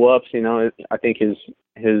fast on the whoops. I think his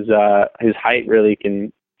height really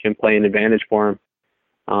can play an advantage for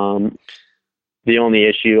him. The only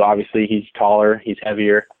issue, obviously, he's taller, he's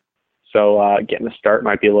heavier, so getting a start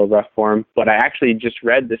might be a little rough for him. But I actually just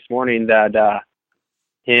read this morning that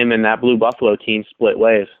him and that Blue Buffalo team split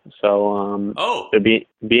ways. So it'd be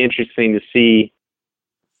interesting to see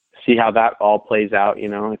how that all plays out.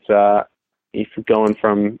 It's if you're going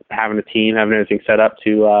from having a team, having everything set up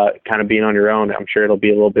to kind of being on your own, I'm sure it'll be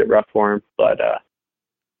a little bit rough for him. But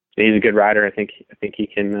he's a good rider. I think he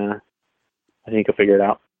can. I think he'll figure it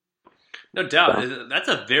out. No doubt. So. That's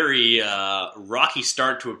a very rocky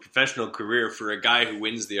start to a professional career for a guy who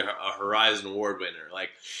wins the Horizon Award winner. Like,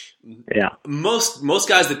 yeah, most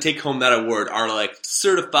guys that take home that award are like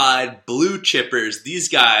certified blue chippers. These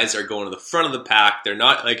guys are going to the front of the pack. They're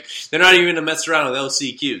not even going to mess around with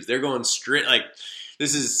LCQs. They're going straight. Like,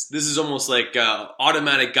 this is almost like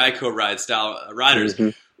automatic Geico ride style riders.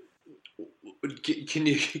 Mm-hmm. Can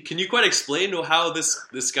you quite explain to how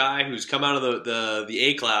this guy who's come out of the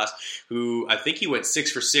A class, who I think he went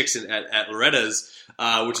 6 for 6 at Loretta's,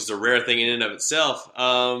 which is a rare thing in and of itself,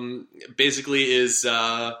 basically is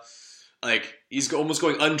like he's almost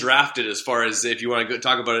going undrafted as far as if you want to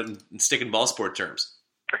talk about it in stick and ball sport terms.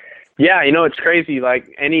 Yeah, it's crazy.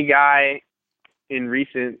 Like any guy in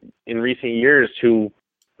recent years who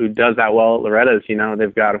does that well at Loretta's,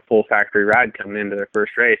 they've got a full factory ride coming into their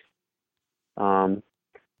first race. So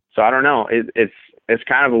I don't know. It's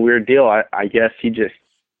kind of a weird deal. I guess he just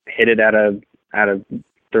hit it at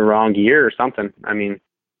the wrong year or something. I mean,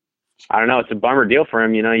 I don't know. It's a bummer deal for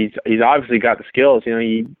him. He's obviously got the skills.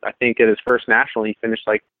 I think at his first national he finished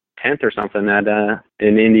like 10th or something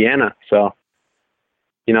in Indiana. So,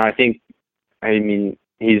 he's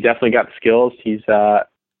definitely got the skills. He's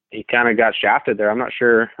he kind of got shafted there. I'm not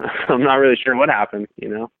sure. I'm not really sure what happened.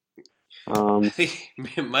 I think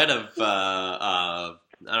it might have, I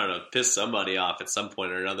don't know, pissed somebody off at some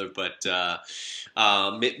point or another. But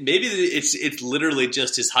maybe it's literally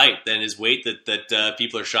just his height and his weight that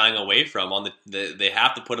people are shying away from. They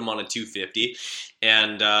have to put him on a 250,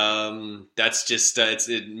 and that's just it's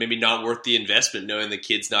maybe not worth the investment, knowing the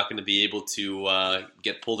kid's not going to be able to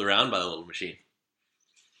get pulled around by the little machine.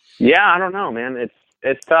 Yeah, I don't know, man.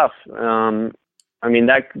 It's tough. I mean,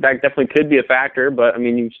 that definitely could be a factor, but I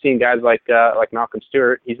mean, you've seen guys like Malcolm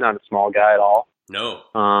Stewart. He's not a small guy at all. No.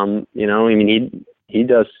 I mean, he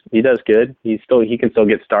does good. He can still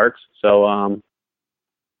get starts. So,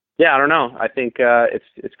 yeah, I don't know. I think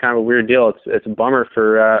it's kind of a weird deal. It's a bummer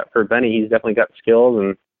for Benny. He's definitely got skills,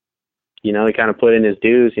 and he kind of put in his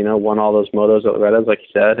dues. Won all those motos at Loretta's, like you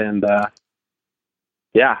said, and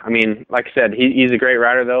yeah, I mean, like I said, he's a great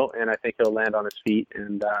rider though, and I think he'll land on his feet,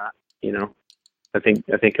 and I think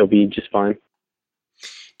he'll be just fine.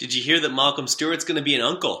 Did you hear that Malcolm Stewart's going to be an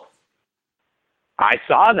uncle? I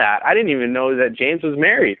saw that. I didn't even know that James was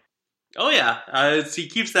married. Oh yeah, he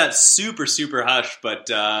keeps that super super hush,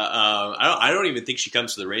 but I don't even think she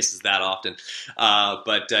comes to the races that often.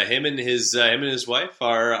 But him and his wife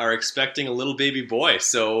are expecting a little baby boy.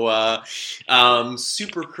 So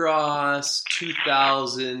Supercross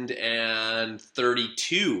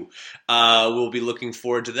 2032, we'll be looking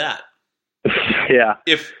forward to that. Yeah.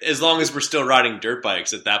 As long as we're still riding dirt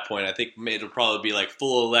bikes at that point, I think it'll probably be like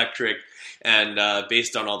full electric. And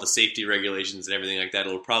based on all the safety regulations and everything like that,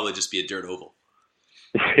 it'll probably just be a dirt oval.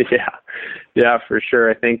 Yeah, for sure.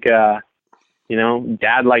 I think, Dad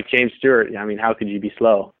like James Stewart. I mean, how could you be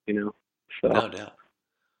slow? So. No doubt.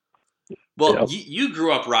 Well, you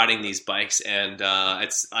grew up riding these bikes, and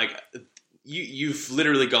it's like you've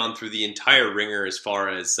literally gone through the entire ringer as far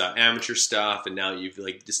as amateur stuff, and now you've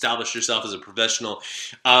established yourself as a professional.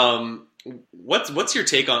 What's your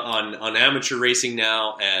take on amateur racing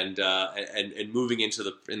now and moving into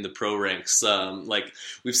the pro ranks?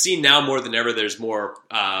 We've seen now more than ever, there's more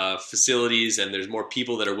facilities and there's more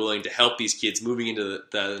people that are willing to help these kids moving into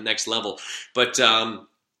the next level. But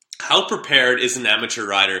how prepared is an amateur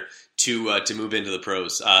rider to move into the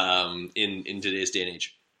pros in today's day and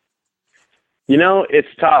age?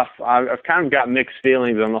 It's tough. I've kind of got mixed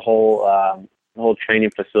feelings on the whole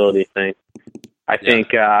training facility thing. I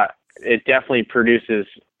think it definitely produces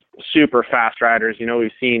super fast riders.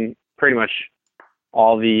 We've seen pretty much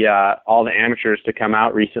all the amateurs to come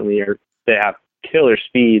out recently, they have killer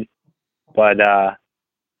speed, but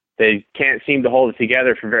they can't seem to hold it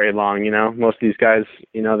together for very long. Most of these guys,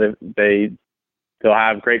 they'll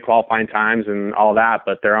have great qualifying times and all that,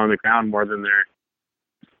 but they're on the ground more than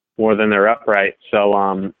they're upright. So,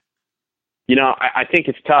 I think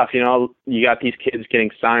it's tough. You got these kids getting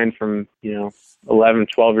signed from, 11,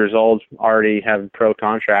 12 years old, already have a pro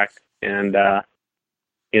contract, and,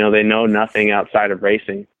 they know nothing outside of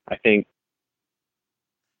racing. I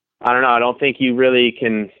don't know. I don't think you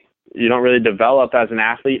don't really develop as an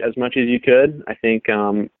athlete as much as you could. I think,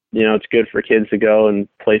 it's good for kids to go and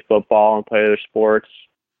play football and play other sports,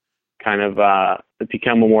 kind of,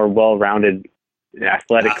 become a more well-rounded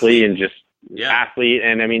athletically and just athlete.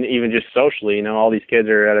 And I mean, even just socially, all these kids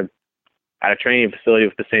are at a training facility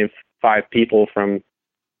with the same 5 people from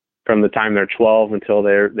the time they're 12 until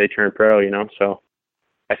they turn pro, So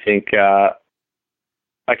I think, like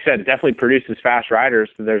I said, it definitely produces fast riders.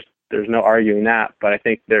 So there's no arguing that, but I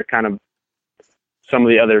think they're kind of, some of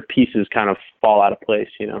the other pieces kind of fall out of place,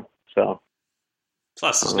 So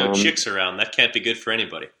plus there's no chicks around. That can't be good for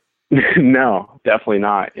anybody. No, definitely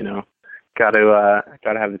not. Got to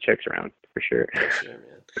have the chicks around for sure. Sure, man.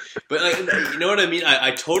 But you know what I mean?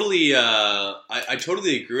 I totally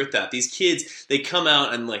agree with that. These kids, they come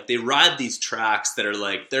out and they ride these tracks that are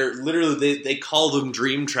they're literally they call them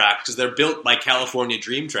dream tracks because they're built by California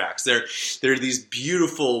Dream Tracks. They're these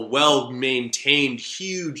beautiful, well maintained,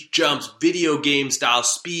 huge jumps, video game style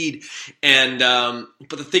speed. And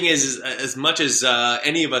but the thing is as much as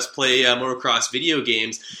any of us play motocross video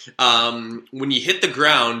games, when you hit the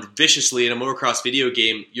ground viciously in a motocross video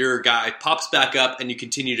game, your guy pops back up and you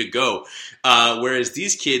continue to go. Whereas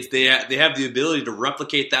these kids, they have the ability to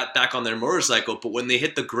replicate that back on their motorcycle, but when they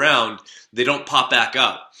hit the ground, they don't pop back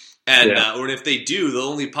up. And or if they do, they'll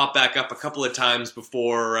only pop back up a couple of times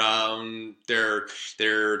before their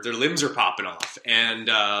limbs are popping off, and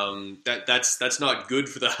that's not good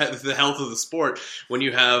for the health of the sport. When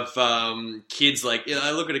you have kids like,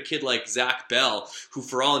 I look at a kid like Zach Bell, who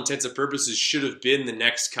for all intents and purposes should have been the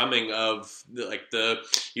next coming of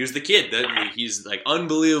he was the kid that he's like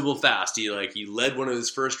unbelievable fast. He led one of his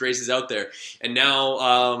first races out there, and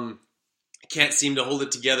now can't seem to hold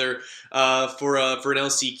it together for an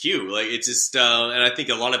LCQ. Like, it's just, and I think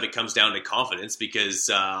a lot of it comes down to confidence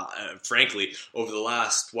because, frankly, over the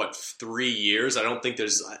last 3 years, I don't think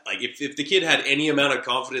there's if the kid had any amount of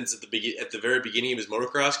confidence at the very beginning of his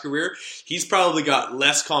motocross career, he's probably got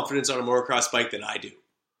less confidence on a motocross bike than I do.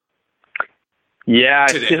 Yeah,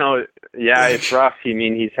 today. It's rough. I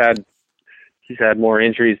mean, he's had more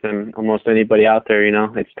injuries than almost anybody out there.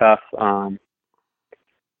 It's tough.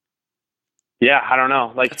 Yeah, I don't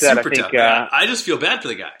know. Like That's you said, I super think tough. I just feel bad for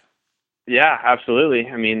the guy. Yeah, absolutely.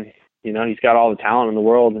 I mean, he's got all the talent in the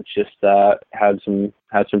world. It's just had some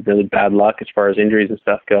really bad luck as far as injuries and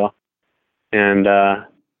stuff go. And like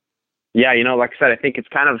I said, I think it's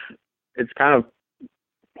kind of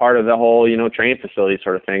part of the whole training facility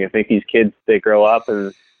sort of thing. I think these kids, they grow up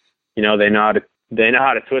and they know how to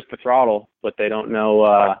twist the throttle, but they don't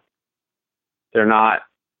know. They're not.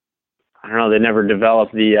 I don't know, they never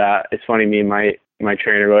developed it's funny, me and my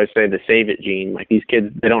trainer would always say the save it gene. Like, these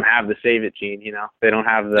kids, they don't have the save it gene, They don't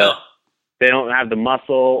have they don't have the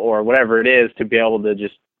muscle or whatever it is to be able to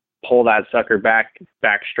just pull that sucker back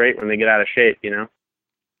straight when they get out of shape,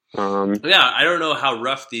 I don't know how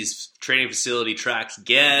rough these training facility tracks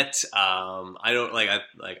get. I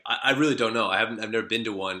really don't know. I've never been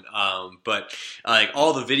to one. But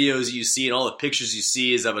all the videos you see and all the pictures you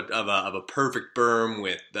see is of a perfect berm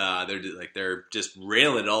with they're just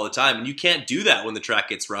railing it all the time, and you can't do that when the track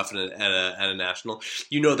gets rough at a national.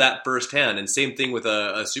 That firsthand. And same thing with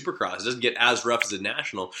a Supercross. It doesn't get as rough as a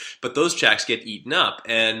national, but those tracks get eaten up,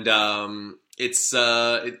 and it's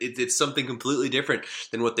something completely different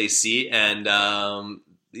than what they see, and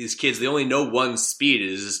these kids, they only know one speed,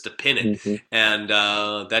 is just to pin it, mm-hmm. and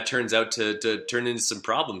that turns out to turn into some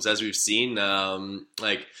problems, as we've seen.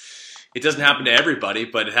 It doesn't happen to everybody,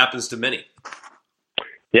 but it happens to many.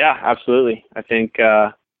 Yeah, absolutely. I think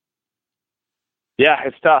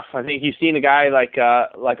it's tough. I think you've seen a guy like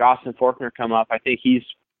Austin Faulkner come up. I think he's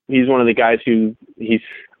one of the guys who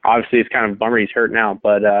it's kind of a bummer he's hurt now,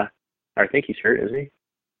 but I think he's hurt, isn't he?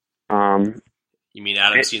 You mean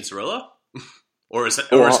Adam Cianciarulo? Or is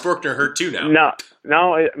Faulkner hurt too now?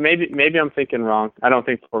 No. Maybe I'm thinking wrong. I don't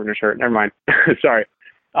think Faulkner's hurt. Never mind. Sorry.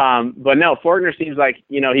 But no, Faulkner seems like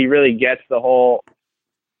he really gets the whole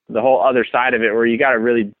other side of it, where you got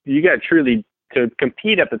to truly, to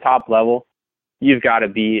compete at the top level, you've got to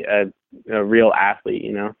be a real athlete,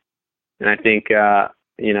 And I think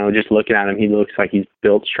just looking at him, he looks like he's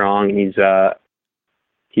built strong and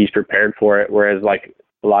he's prepared for it. Whereas like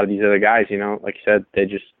a lot of these other guys, like you said,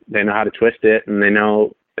 they know how to twist it and they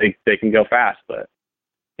know they can go fast, but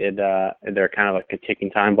they're kind of like a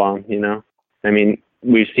ticking time bomb, I mean,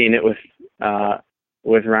 we've seen it with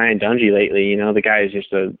Ryan Dungey lately, the guy is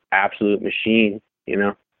just an absolute machine,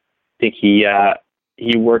 I think he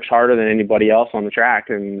works harder than anybody else on the track,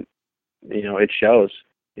 and, it shows,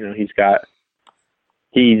 he's got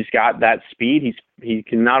that speed. He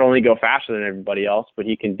can not only go faster than everybody else, but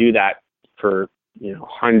he can do that for,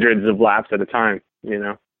 hundreds of laps at a time.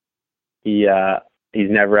 He's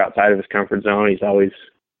never outside of his comfort zone. He's always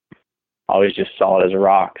just solid as a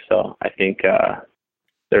rock. So I think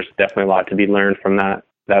there's definitely a lot to be learned from that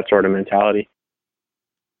sort of mentality.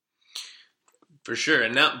 For sure.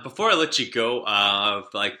 And now, before I let you go,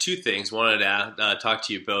 two things. Wanted to talk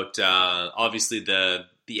to you about obviously the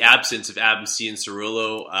absence of Adam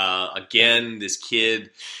Cianciarulo. Again, this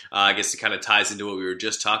kid, I guess it kind of ties into what we were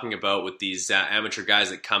just talking about with these amateur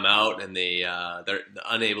guys that come out and they're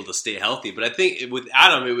unable to stay healthy. But I think with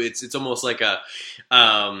Adam, it's almost like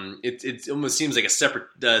it almost seems like a separate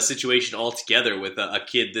situation altogether with a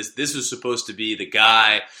kid. This was supposed to be the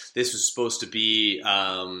guy. This was supposed to be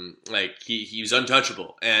he was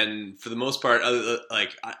untouchable. And for the most part, I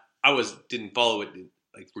didn't follow it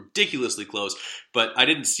ridiculously close, but I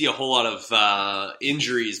didn't see a whole lot of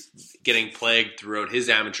injuries getting plagued throughout his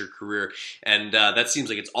amateur career, and that seems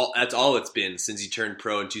like that's all it's been since he turned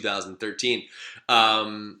pro in 2013.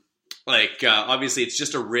 Obviously it's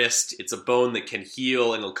just a wrist, it's a bone that can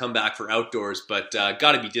heal and it'll come back for outdoors, but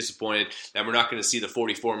got to be disappointed that we're not going to see the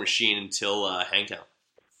 44 machine until Hangtown.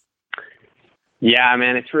 Yeah,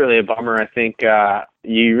 man, it's really a bummer. I think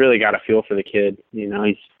you really got to feel for the kid.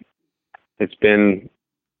 It's been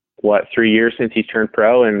 3 years since he's turned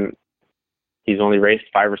pro, and he's only raced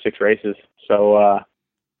 5 or 6 races. So,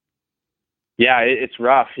 yeah, it's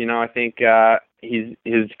rough. You know, I think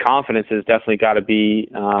his confidence has definitely got to be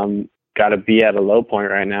at a low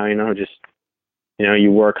point right now. You know, just, you know,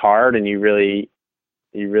 you work hard and you really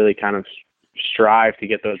kind of strive to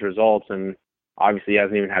get those results, and obviously he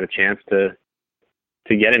hasn't even had a chance to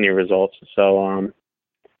get any results. So,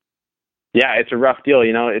 yeah, it's a rough deal.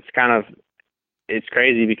 You know, it's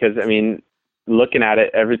crazy because, I mean, looking at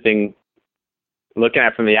it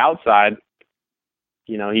from the outside,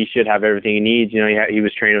 you know, he should have everything he needs. You know, he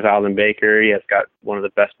was trained with Alden Baker. He has got one of the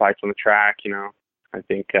best bikes on the track. You know, I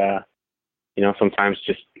think, you know, sometimes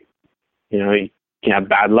just, you know, he can have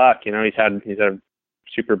bad luck. You know, he's had a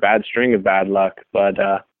super bad string of bad luck, but,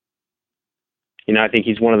 you know, I think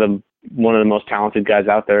he's one of the most talented guys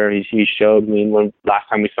out there. He showed, I mean, when last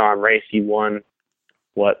time we saw him race, he won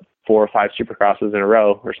 4 or 5 Supercrosses in a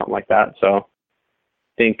row or something like that. So I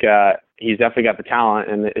think he's definitely got the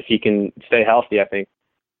talent, and if he can stay healthy, I think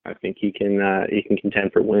he can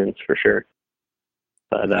contend for wins for sure.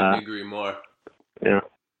 But I agree more. Yeah.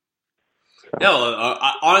 So. No,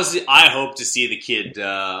 honestly, I hope to see the kid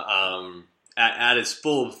at his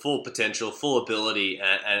full potential, full ability,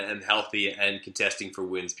 and healthy and contesting for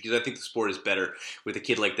wins, because I think the sport is better with a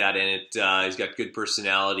kid like that in it. He's got good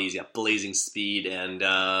personality, he's got blazing speed, and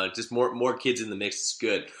just more kids in the mix is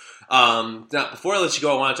good. Now, before I let you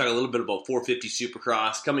go, I want to talk a little bit about 450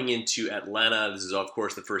 Supercross coming into Atlanta. This is, of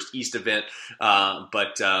course, the first East event,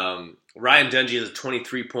 but Ryan Dungey has a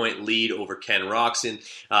 23-point lead over Ken Roczen.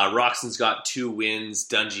 Roxon's got 2 wins.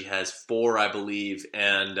 Dungey has 4, I believe,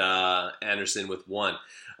 and Anderson with 1.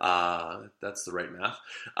 That's the right math.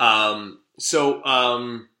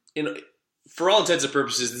 For all intents and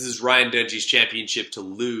purposes, this is Ryan Dungey's championship to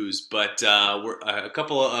lose, but we're a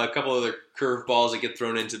couple other curveballs that get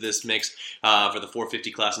thrown into this mix for the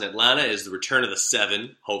 450 class in Atlanta is the return of the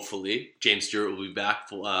 7. Hopefully, James Stewart will be back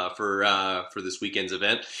for this weekend's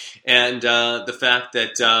event, and the fact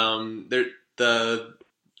that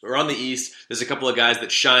or on the East, there's a couple of guys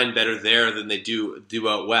that shine better there than they do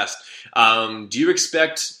out West. Do you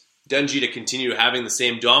expect Dungey to continue having the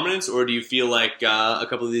same dominance, or do you feel like a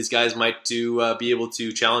couple of these guys might be able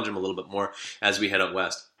to challenge him a little bit more as we head out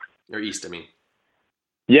West or East? I mean,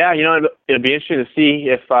 yeah, you know, it'll be interesting to see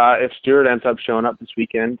if Stewart ends up showing up this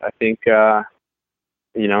weekend. I think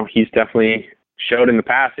you know, he's definitely showed in the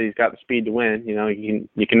past that he's got the speed to win. You know, you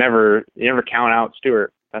never count out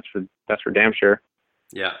Stewart. That's for damn sure.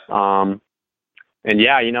 Yeah. And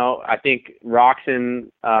yeah, you know, I think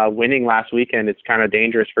Roczen winning last weekend, it's kind of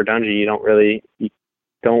dangerous for Dungey. You don't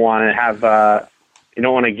want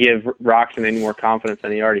to give Roczen any more confidence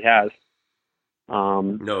than he already has.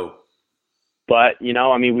 No. But, you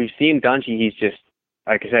know, I mean, we've seen Dungey. He's just,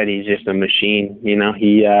 like I said, he's just a machine. You know,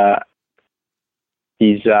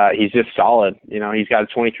 he's just solid. You know, he's got a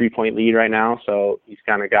 23-point lead right now, so he's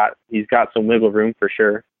got some wiggle room for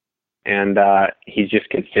sure. And he's just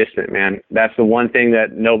consistent, man. That's the one thing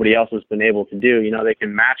that nobody else has been able to do. You know, they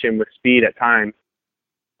can match him with speed at times,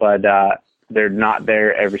 but they're not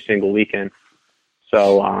there every single weekend.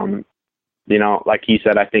 So, you know, like he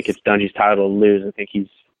said, I think it's Dungey's title to lose. I think he's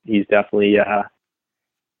definitely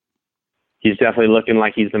looking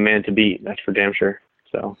like he's the man to beat. That's for damn sure.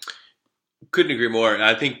 So, couldn't agree more.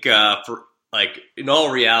 I think in all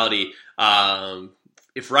reality,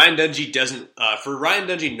 if Ryan Dungey for Ryan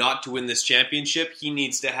Dungey not to win this championship, he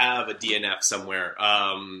needs to have a DNF somewhere.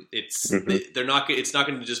 It's not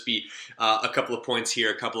going to just be a couple of points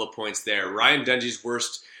here, a couple of points there. Ryan Dungey's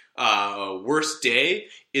worst day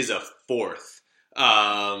is a 4th,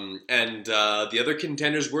 and the other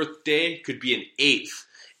contender's worst day could be an 8th.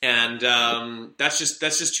 And that's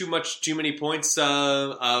just too many points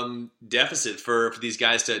deficit for these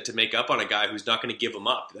guys to make up on a guy who's not going to give them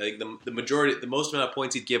up. I think the most amount of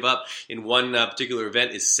points he'd give up in one particular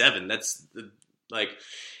event is 7. That's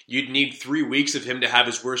you'd need 3 weeks of him to have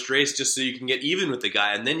his worst race just so you can get even with the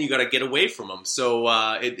guy, and then you got to get away from him. So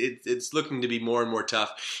it's looking to be more and more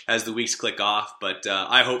tough as the weeks click off. But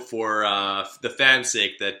I hope for the fans'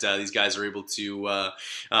 sake that these guys are able to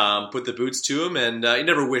put the boots to him. And you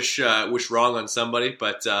never wish wrong on somebody,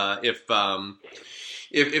 but if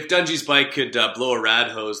Dungey's bike could blow a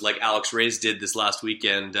rad hose like Alex Reyes did this last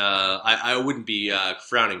weekend, I wouldn't be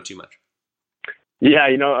frowning too much. Yeah,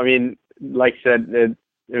 you know, I mean, like I said,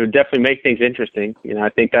 it would definitely make things interesting. You know, I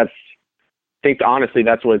think honestly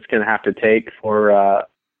that's what it's going to have to take for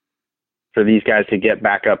these guys to get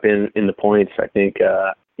back up in the points. I think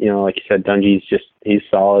you know, like you said, Dungey's he's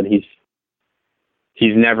solid.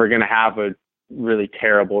 He's never going to have a really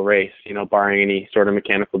terrible race, you know, barring any sort of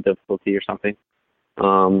mechanical difficulty or something.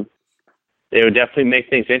 it would definitely make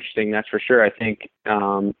things interesting. That's for sure. I think,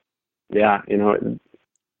 yeah, you know,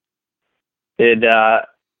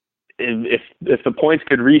 if the points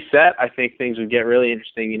could reset, I think things would get really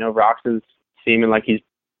interesting. You know, Roczen's seeming like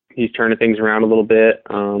he's turning things around a little bit.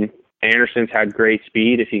 Anderson's had great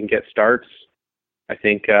speed. If he can get starts, I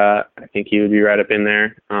think he would be right up in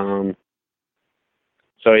there.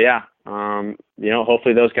 So yeah, you know,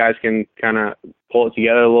 hopefully those guys can kind of pull it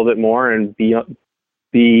together a little bit more and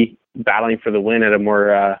be battling for the win at a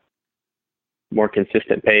more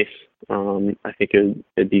consistent pace. I think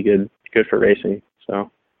it'd be good for racing.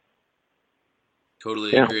 So.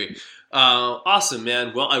 Totally agree. Awesome,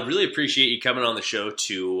 man. Well, I really appreciate you coming on the show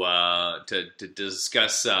to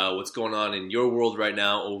discuss what's going on in your world right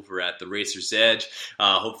now over at the Racer's Edge.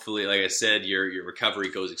 Hopefully, like I said, your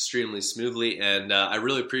recovery goes extremely smoothly, and I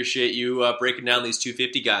really appreciate you breaking down these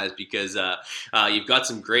 250 guys because you've got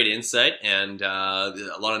some great insight and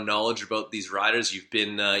a lot of knowledge about these riders.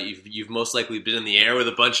 You've most likely been in the air with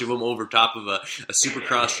a bunch of them over top of a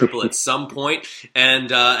Supercross triple at some point,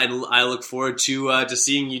 and I look forward to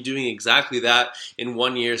seeing you doing exactly that in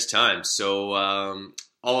 1 year's time. So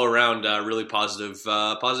all around, really positive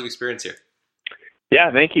experience here.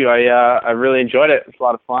 Yeah, thank you. I really enjoyed it. It's a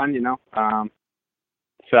lot of fun, you know.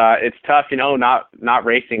 It's tough, you know, not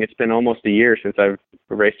racing. It's been almost a year since I've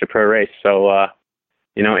raced a pro race. So,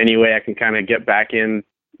 you know, any way I can kind of get back in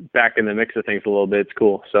the mix of things a little bit, it's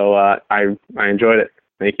cool. So I enjoyed it.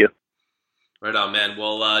 Thank you. Right on, man.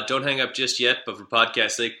 Well, don't hang up just yet, but for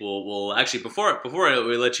podcast sake, we'll actually, before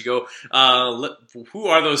we let you go, who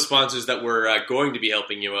are those sponsors that were going to be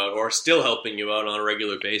helping you out or still helping you out on a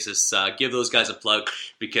regular basis? Give those guys a plug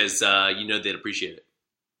because you know they'd appreciate it.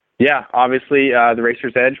 Yeah, obviously, the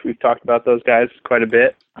Racer's Edge, we've talked about those guys quite a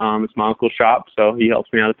bit. It's my uncle's shop, so he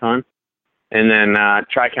helps me out a ton. And then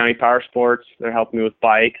Tri-County Power Sports, they're helping me with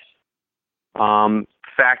bikes.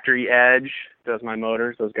 Factory Edge does my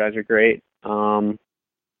motors. Those guys are great.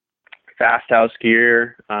 Fast House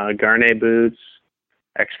Gear, Garnet Boots,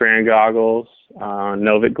 X-Brand Goggles,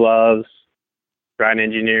 Novik Gloves, Ride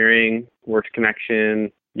Engineering, Works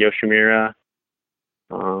Connection, Yoshimura.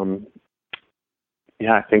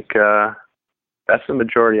 Yeah, I think that's the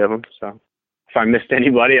majority of them. So if I missed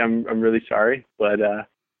anybody, I'm really sorry. But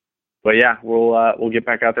yeah, we'll get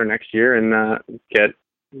back out there next year and get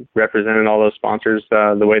representing all those sponsors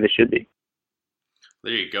the way they should be.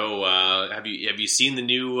 There you go. Have you seen the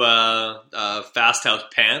new Fast House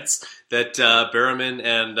pants that Berriman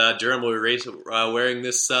and Durham will be wearing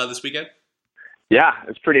this weekend? Yeah,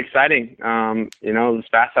 it's pretty exciting. You know, the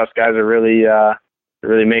Fast House guys are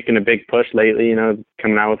really making a big push lately. You know,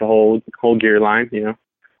 coming out with a whole gear line. You know,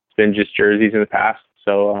 it's been just jerseys in the past.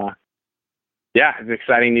 So yeah, it's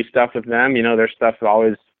exciting new stuff with them. You know, their stuff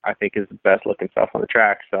always I think is the best looking stuff on the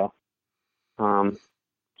track. So.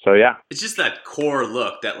 So yeah, it's just that core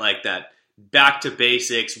look, that back to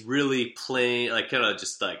basics, really plain, like kind of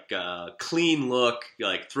just like clean look,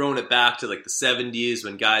 like throwing it back to like the 70s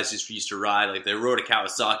when guys just used to ride like they rode a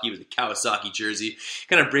Kawasaki with a Kawasaki jersey.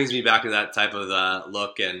 Kind of brings me back to that type of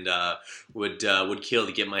look, and would kill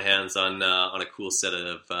to get my hands on a cool set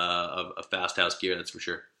of Fast House gear. That's for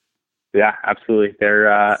sure. Yeah, absolutely.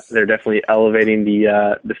 They're definitely elevating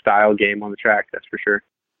the style game on the track. That's for sure.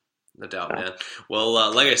 No doubt, man. Well,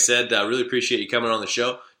 like I said, really appreciate you coming on the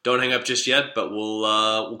show. Don't hang up just yet, but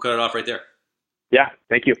we'll cut it off right there. Yeah,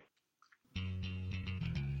 thank you.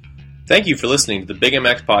 Thank you for listening to the Big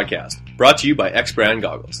MX Podcast, brought to you by X-Brand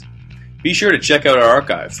Goggles. Be sure to check out our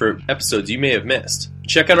archive for episodes you may have missed.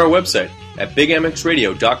 Check out our website at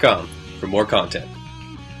bigmxradio.com for more content.